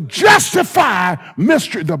 but to justify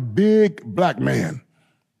mystery, the big black man.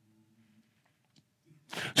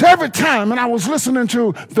 So every time, and I was listening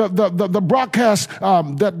to the broadcast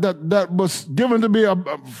that was given to me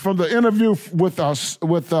from the interview with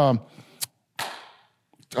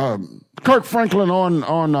Kirk Franklin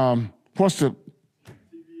on what's the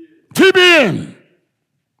TBN.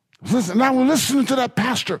 Listen, and I was listening to that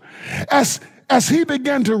pastor as he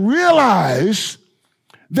began to realize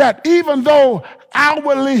that even though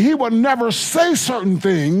outwardly he would never say certain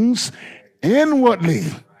things, inwardly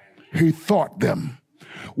he thought them.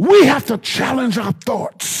 We have to challenge our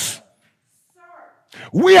thoughts.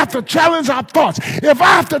 We have to challenge our thoughts. If I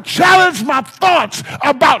have to challenge my thoughts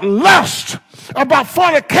about lust, about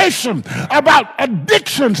fornication, about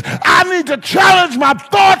addictions, I need to challenge my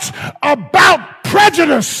thoughts about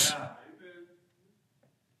prejudice.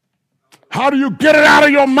 How do you get it out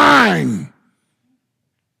of your mind?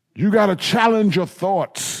 You got to challenge your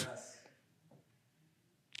thoughts.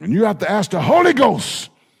 And you have to ask the Holy Ghost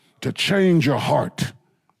to change your heart.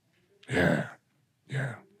 Yeah.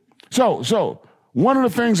 So one of the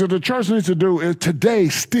things that the church needs to do is today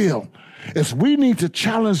still is we need to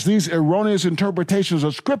challenge these erroneous interpretations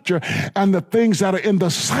of Scripture and the things that are in the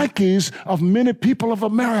psyches of many people of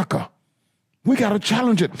America. We got to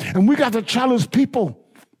challenge it. And we got to challenge people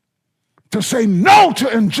to say no to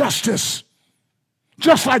injustice,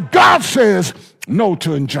 just like God says no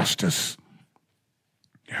to injustice.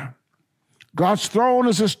 Yeah. God's throne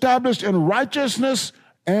is established in righteousness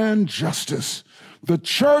and justice. The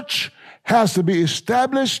church has to be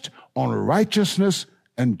established on righteousness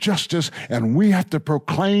and justice, and we have to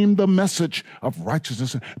proclaim the message of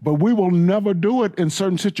righteousness. But we will never do it in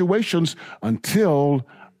certain situations until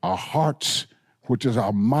our hearts, which is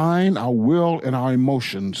our mind, our will, and our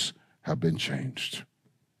emotions, have been changed.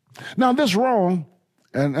 Now, this wrong,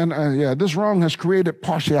 this wrong has created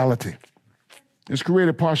partiality. It's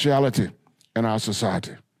created partiality in our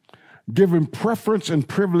society, giving preference and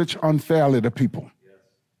privilege unfairly to people.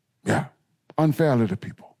 Yeah, unfairly to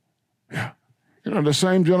people. Yeah. You know, the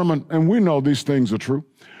same gentleman, and we know these things are true.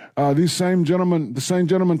 The same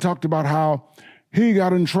gentleman talked about how he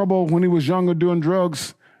got in trouble when he was younger doing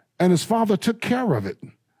drugs, and his father took care of it.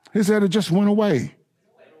 He said it just went away.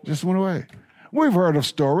 Just went away. We've heard of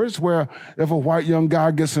stories where if a white young guy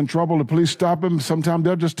gets in trouble, the police stop him, sometimes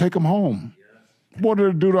they'll just take him home. What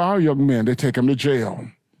do they do to our young men? They take him to jail.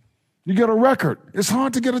 You get a record. It's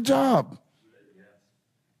hard to get a job.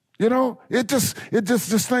 You know, this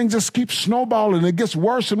thing just keeps snowballing. It gets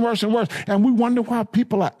worse and worse and worse. And we wonder why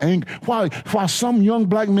people are angry, why some young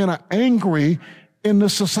black men are angry in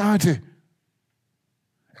this society.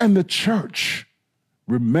 And the church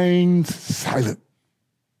remains silent.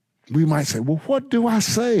 We might say, well, what do I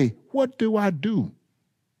say? What do I do?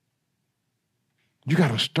 You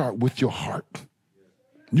got to start with your heart.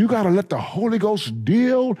 You got to let the Holy Ghost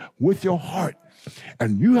deal with your heart.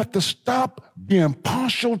 And you have to stop being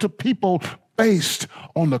partial to people based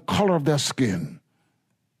on the color of their skin.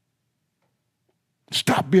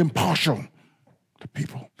 Stop being partial to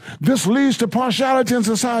people. This leads to partiality in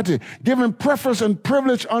society, giving preference and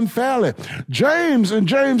privilege unfairly. James, in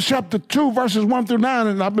James chapter 2, verses 1 through 9,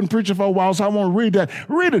 and I've been preaching for a while, so I won't read that.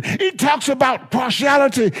 Read it. He talks about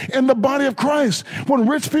partiality in the body of Christ. When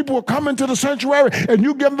rich people will come into the sanctuary and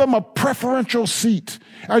you give them a preferential seat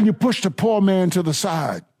and you push the poor man to the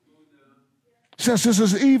side. He says this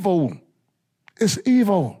is evil. It's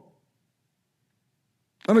evil.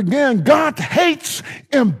 And again, God hates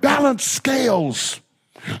imbalanced scales.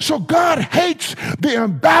 So God hates the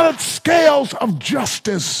imbalanced scales of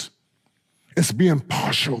justice. It's being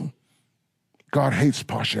partial. God hates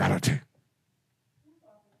partiality.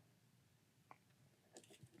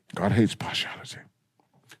 God hates partiality.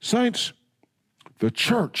 Saints, the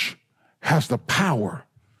church has the power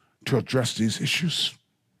to address these issues.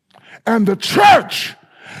 And the church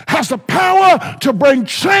has the power to bring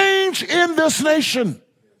change in this nation.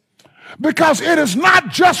 Because it is not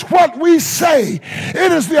just what we say.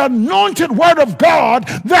 It is the anointed word of God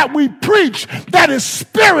that we preach that is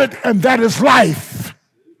spirit and that is life.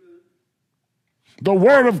 The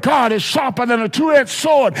word of God is sharper than a two-edged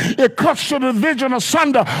sword. It cuts to the division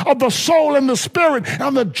asunder of the soul and the spirit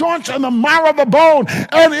and the joints and the marrow of the bone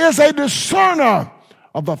and is a discerner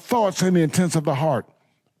of the thoughts and the intents of the heart.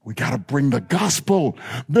 We got to bring the gospel,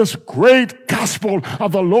 this great gospel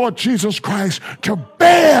of the Lord Jesus Christ, to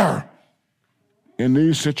bear in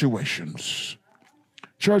these situations.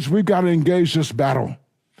 Church, we've got to engage this battle,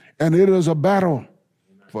 and it is a battle.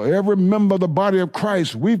 For every member of the body of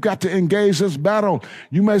Christ, we've got to engage this battle.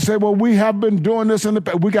 You may say, well, we have been doing this in the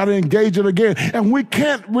past. We got to engage it again. And we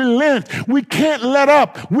can't relent. We can't let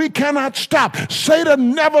up. We cannot stop.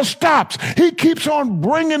 Satan never stops. He keeps on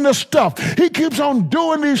bringing the stuff. He keeps on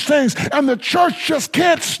doing these things. And the church just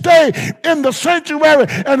can't stay in the sanctuary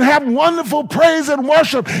and have wonderful praise and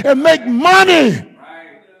worship and make money.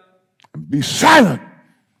 And be silent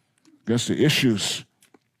against the issues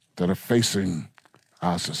that are facing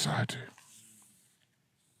our society.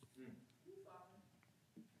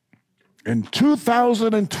 In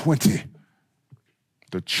 2020,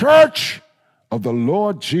 the church of the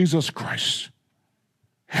Lord Jesus Christ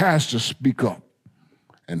has to speak up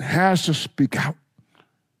and has to speak out.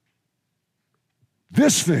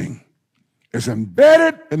 This thing is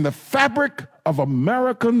embedded in the fabric of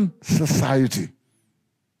American society.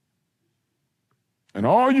 And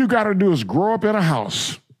all you got to do is grow up in a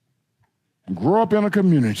house, grow up in a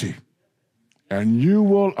community, and you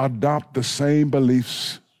will adopt the same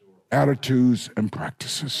beliefs, attitudes, and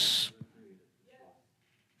practices.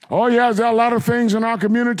 Oh, yes, there are a lot of things in our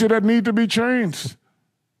community that need to be changed.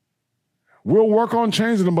 We'll work on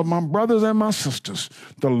changing them, but my brothers and my sisters,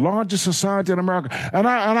 the largest society in America, and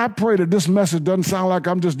I pray that this message doesn't sound like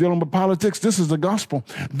I'm just dealing with politics. This is the gospel.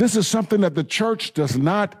 This is something that the church does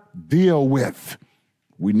not deal with.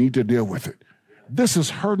 We need to deal with it. This is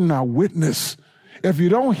hurting our witness. If you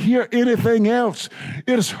don't hear anything else,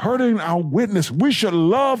 it is hurting our witness. We should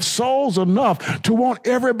love souls enough to want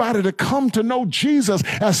everybody to come to know Jesus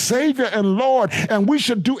as Savior and Lord, and we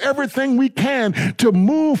should do everything we can to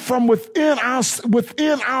move from within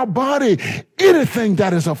our body anything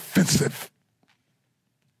that is offensive.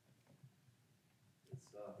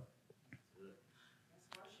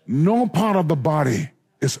 No part of the body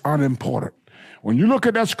is unimportant. When you look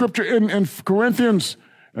at that scripture in Corinthians,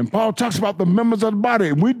 and Paul talks about the members of the body,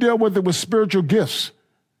 and we deal with it with spiritual gifts.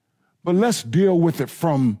 But let's deal with it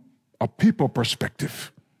from a people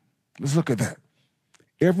perspective. Let's look at that.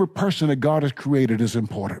 Every person that God has created is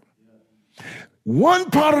important. One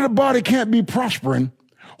part of the body can't be prospering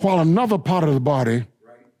while another part of the body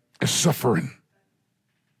is suffering.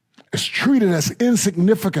 It's treated as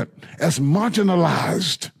insignificant, as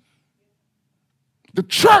marginalized. The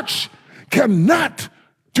church cannot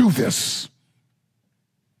do this.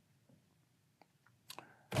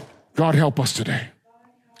 God, help us today.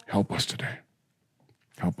 Help us today.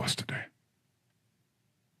 Help us today.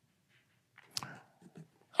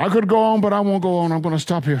 I could go on, but I won't go on. I'm going to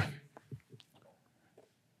stop here.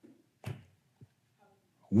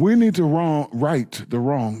 We need to right the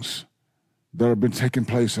wrongs that have been taking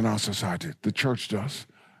place in our society. The church does.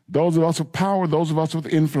 Those of us with power, those of us with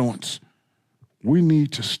influence, we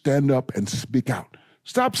need to stand up and speak out.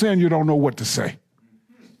 Stop saying you don't know what to say.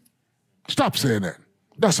 Stop saying that.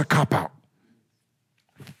 That's a cop-out.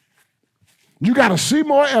 You got to see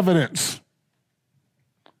more evidence.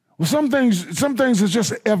 Well, some things is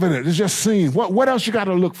just evident. It's just seen. What else you got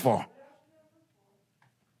to look for?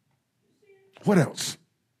 What else?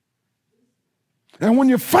 And when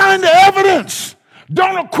you find the evidence,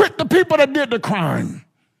 don't acquit the people that did the crime.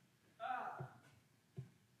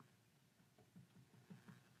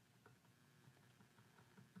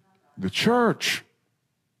 The church.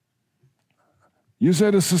 You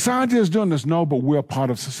say the society is doing this. No, but we're a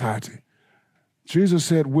part of society. Jesus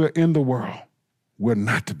said we're in the world. We're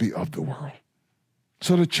not to be of the world.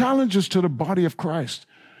 So the challenge is to the body of Christ.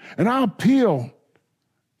 And I appeal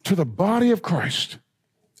to the body of Christ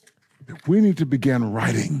that we need to begin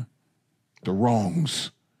righting the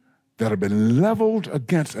wrongs that have been leveled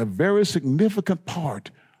against a very significant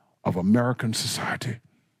part of American society.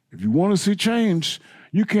 If you want to see change,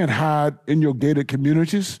 you can't hide in your gated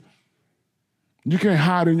communities. You can't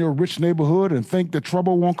hide in your rich neighborhood and think that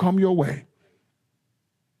trouble won't come your way.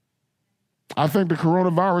 I think the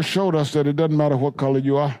coronavirus showed us that it doesn't matter what color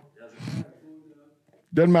you are.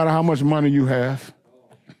 Doesn't matter how much money you have.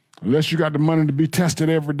 Unless you got the money to be tested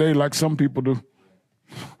every day like some people do.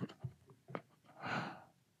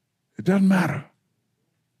 It doesn't matter.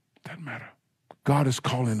 It doesn't matter. God is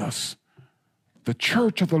calling us, the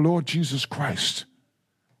church of the Lord Jesus Christ.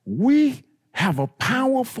 We have a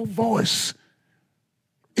powerful voice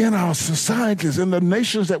in our societies, in the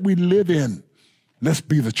nations that we live in. Let's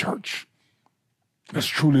be the church. Let's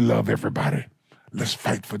truly love everybody. Let's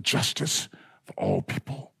fight for justice for all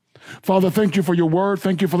people. Father, thank you for your word.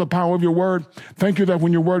 Thank you for the power of your word. Thank you that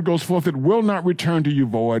when your word goes forth, it will not return to you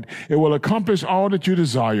void. It will accomplish all that you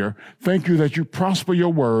desire. Thank you that you prosper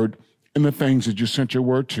your word in the things that you sent your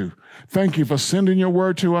word to. Thank you for sending your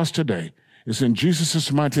word to us today. It's in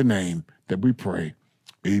Jesus' mighty name that we pray.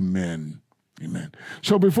 Amen. Amen.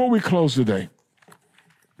 So before we close today,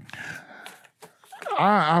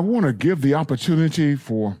 I want to give the opportunity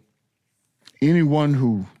for anyone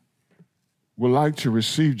who would like to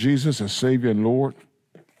receive Jesus as Savior and Lord.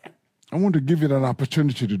 I want to give you that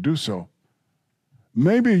opportunity to do so.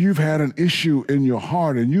 Maybe you've had an issue in your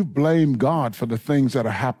heart and you blame God for the things that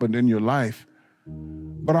have happened in your life.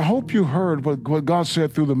 But I hope you heard what God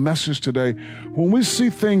said through the message today. When we see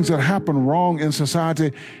things that happen wrong in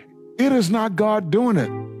society, it is not God doing it.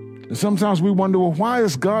 And sometimes we wonder, well, why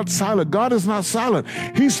is God silent? God is not silent.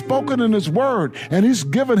 He's spoken in his word, and he's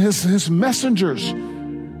given his messengers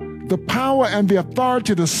the power and the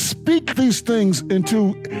authority to speak these things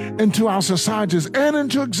into our societies and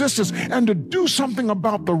into existence, and to do something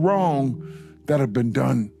about the wrong that have been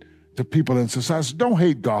done to people in society. Don't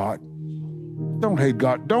hate God. Don't hate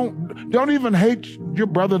God. Don't even hate your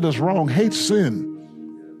brother that's wrong. Hate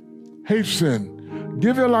sin. Hate sin.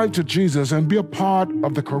 Give your life to Jesus and be a part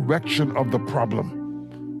of the correction of the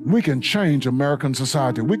problem. We can change American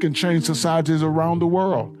society. We can change societies around the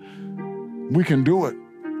world. We can do it.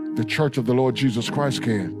 The Church of the Lord Jesus Christ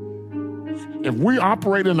can. If we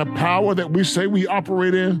operate in the power that we say we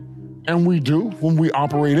operate in, and we do when we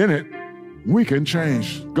operate in it, we can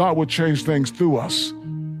change. God will change things through us.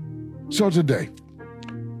 So today,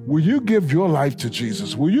 will you give your life to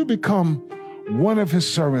Jesus? Will you become one of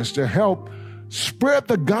his servants to help spread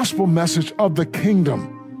the gospel message of the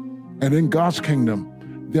kingdom? And in God's kingdom,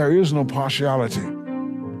 there is no partiality.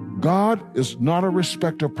 God is not a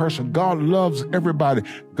respecter of person. God loves everybody.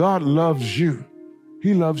 God loves you.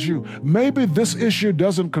 He loves you. Maybe this issue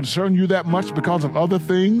doesn't concern you that much because of other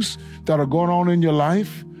things that are going on in your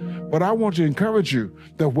life, but I want to encourage you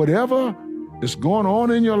that whatever is going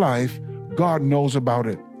on in your life, God knows about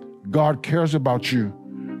it. God cares about you.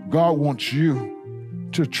 God wants you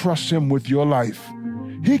to trust him with your life.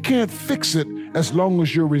 He can't fix it as long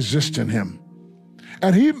as you're resisting him.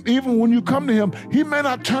 And even when you come to him, he may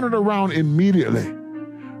not turn it around immediately,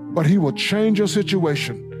 but he will change your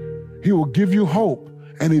situation. He will give you hope.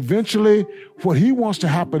 And eventually, what he wants to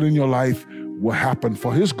happen in your life will happen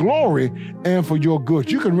for his glory and for your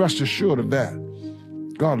good. You can rest assured of that.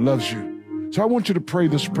 God loves you. So I want you to pray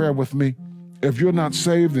this prayer with me. If you're not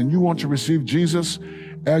saved and you want to receive Jesus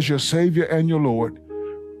as your Savior and your Lord,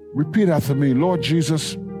 repeat after me. Lord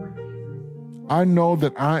Jesus, I know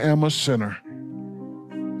that I am a sinner.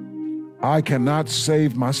 I cannot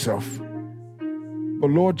save myself.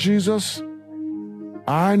 But Lord Jesus,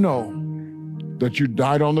 I know that you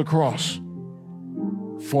died on the cross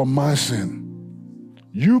for my sin.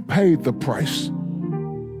 You paid the price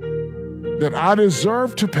that I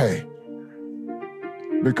deserve to pay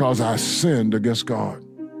because I sinned against God.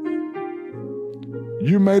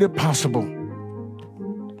 You made it possible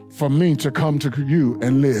for me to come to you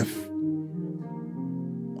and live.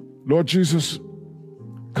 Lord Jesus,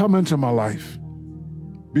 come into my life.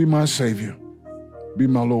 Be my Savior. Be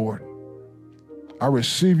my Lord. I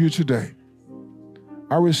receive you today.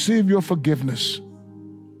 I receive your forgiveness.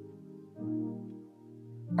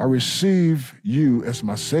 I receive you as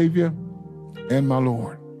my Savior and my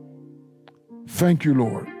Lord. Thank you,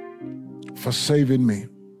 Lord, for saving me.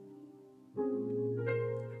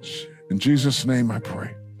 In Jesus' name I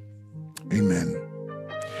pray. Amen.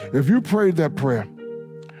 If you prayed that prayer,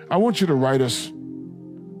 I want you to write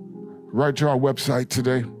to our website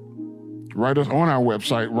today. Write us on our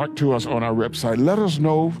website. Write to us on our website. Let us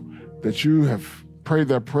know that you have prayed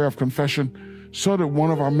that prayer of confession so that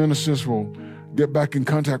one of our ministers will get back in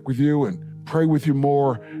contact with you and pray with you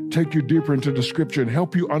more, take you deeper into the scripture and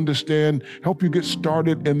help you understand, help you get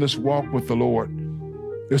started in this walk with the Lord.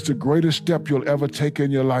 It's the greatest step you'll ever take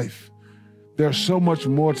in your life. There's so much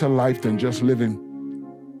more to life than just living.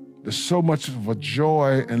 There's so much of a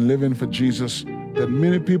joy in living for Jesus that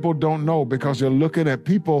many people don't know because they're looking at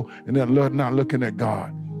people and they're not looking at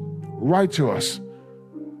God. Write to us.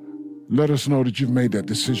 Let us know that you've made that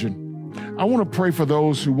decision. I want to pray for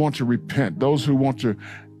those who want to repent, those who want to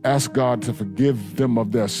ask God to forgive them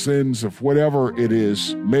of their sins, of whatever it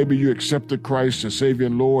is. Maybe you accepted Christ as Savior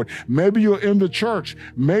and Lord. Maybe you're in the church.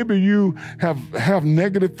 Maybe you have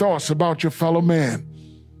negative thoughts about your fellow man.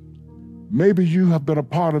 Maybe you have been a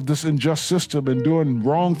part of this unjust system and doing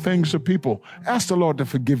wrong things to people. Ask the Lord to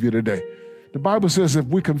forgive you today. The Bible says if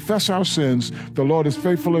we confess our sins, the Lord is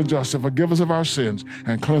faithful and just to forgive us of our sins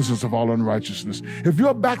and cleanse us of all unrighteousness. If you're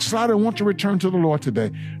a backslider and want to return to the Lord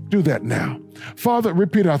today, do that now. Father,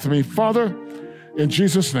 repeat after me. Father, in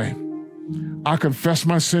Jesus' name, I confess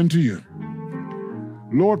my sin to you.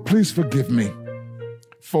 Lord, please forgive me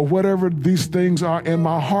for whatever these things are in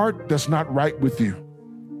my heart that's not right with you.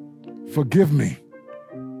 Forgive me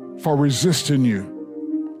for resisting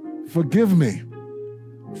you. Forgive me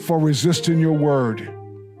for resisting your word.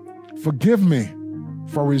 Forgive me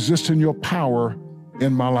for resisting your power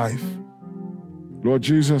in my life. Lord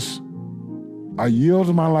Jesus, I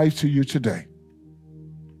yield my life to you today.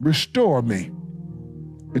 Restore me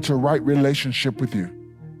into a right relationship with you.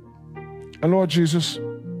 And Lord Jesus,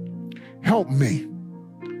 help me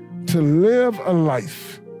to live a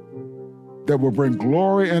life that will bring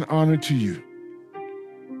glory and honor to you.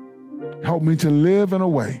 Help me to live in a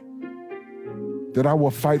way that I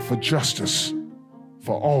will fight for justice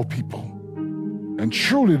for all people and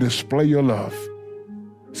truly display your love.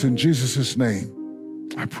 It's in Jesus' name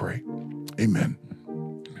I pray. Amen.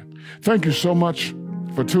 Thank you so much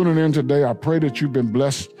for tuning in today. I pray that you've been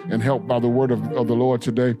blessed and helped by the word of the Lord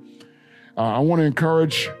today. I want to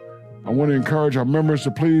encourage our members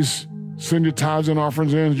to please send your tithes and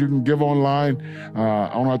offerings in. You can give online.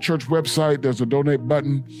 On our church website, there's a donate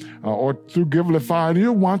button, or through Givelify. And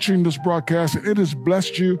you're watching this broadcast, and it has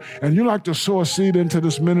blessed you, and you like to sow a seed into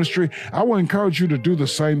this ministry. I will encourage you to do the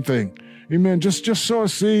same thing. Amen. Just sow a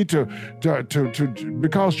seed to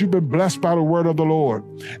because you've been blessed by the word of the Lord.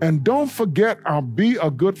 And don't forget our Be a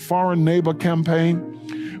Good Foreign Neighbor campaign.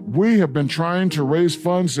 We have been trying to raise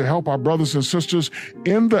funds to help our brothers and sisters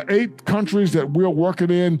in the 8 countries that we're working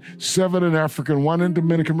in, 7 in Africa and 1 in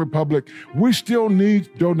Dominican Republic. We still need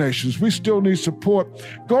donations. We still need support.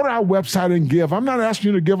 Go to our website and give. I'm not asking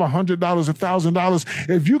you to give $100, $1,000.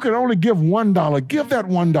 If you can only give $1, give that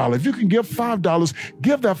 $1. If you can give $5,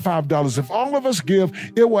 give that $5. If all of us give,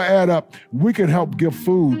 it will add up. We can help give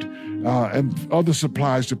food and other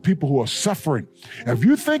supplies to people who are suffering. If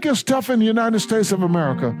you think it's tough in the United States of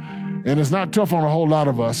America, and it's not tough on a whole lot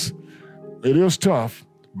of us, it is tough,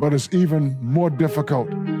 but it's even more difficult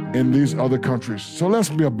in these other countries. So let's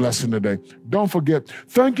be a blessing today. Don't forget,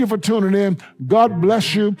 thank you for tuning in. God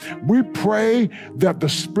bless you. We pray that the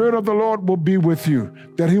Spirit of the Lord will be with you,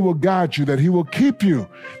 that he will guide you, that he will keep you,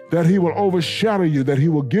 that he will overshadow you, that he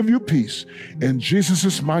will give you peace. In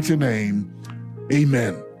Jesus' mighty name,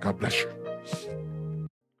 amen. God bless you.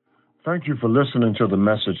 Thank you for listening to the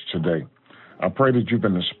message today. I pray that you've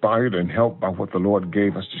been inspired and helped by what the Lord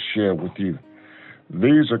gave us to share with you.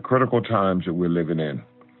 These are critical times that we're living in.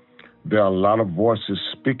 There are a lot of voices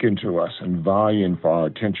speaking to us and vying for our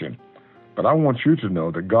attention. But I want you to know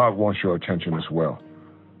that God wants your attention as well.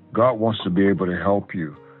 God wants to be able to help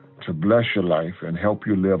you, to bless your life and help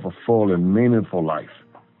you live a full and meaningful life.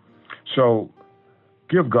 So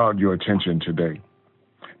give God your attention today.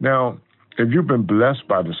 Now, if you've been blessed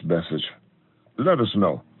by this message, let us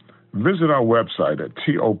know. Visit our website at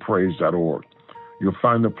topraise.org. You'll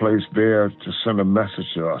find a place there to send a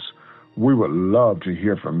message to us. We would love to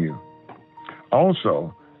hear from you.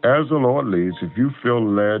 Also, as the Lord leads, if you feel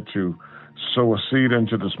led to sow a seed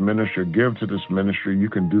into this ministry, give to this ministry, you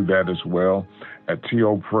can do that as well at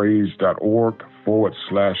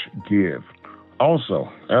topraise.org/give. Also,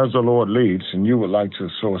 as the Lord leads and you would like to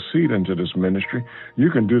sow a seed into this ministry, you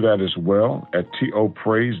can do that as well at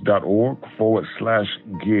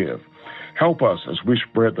topraise.org/give. Help us as we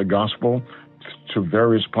spread the gospel to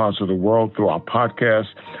various parts of the world through our podcast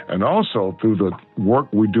and also through the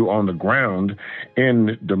work we do on the ground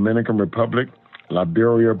in Dominican Republic,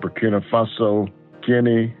 Liberia, Burkina Faso,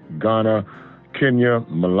 Guinea, Ghana, Kenya,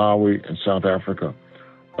 Malawi, and South Africa.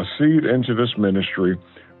 A seed into this ministry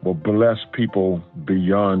will bless people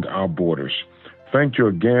beyond our borders. Thank you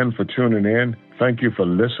again for tuning in. Thank you for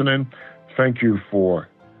listening. Thank you for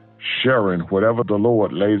sharing whatever the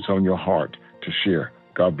Lord lays on your heart to share.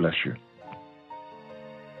 God bless you.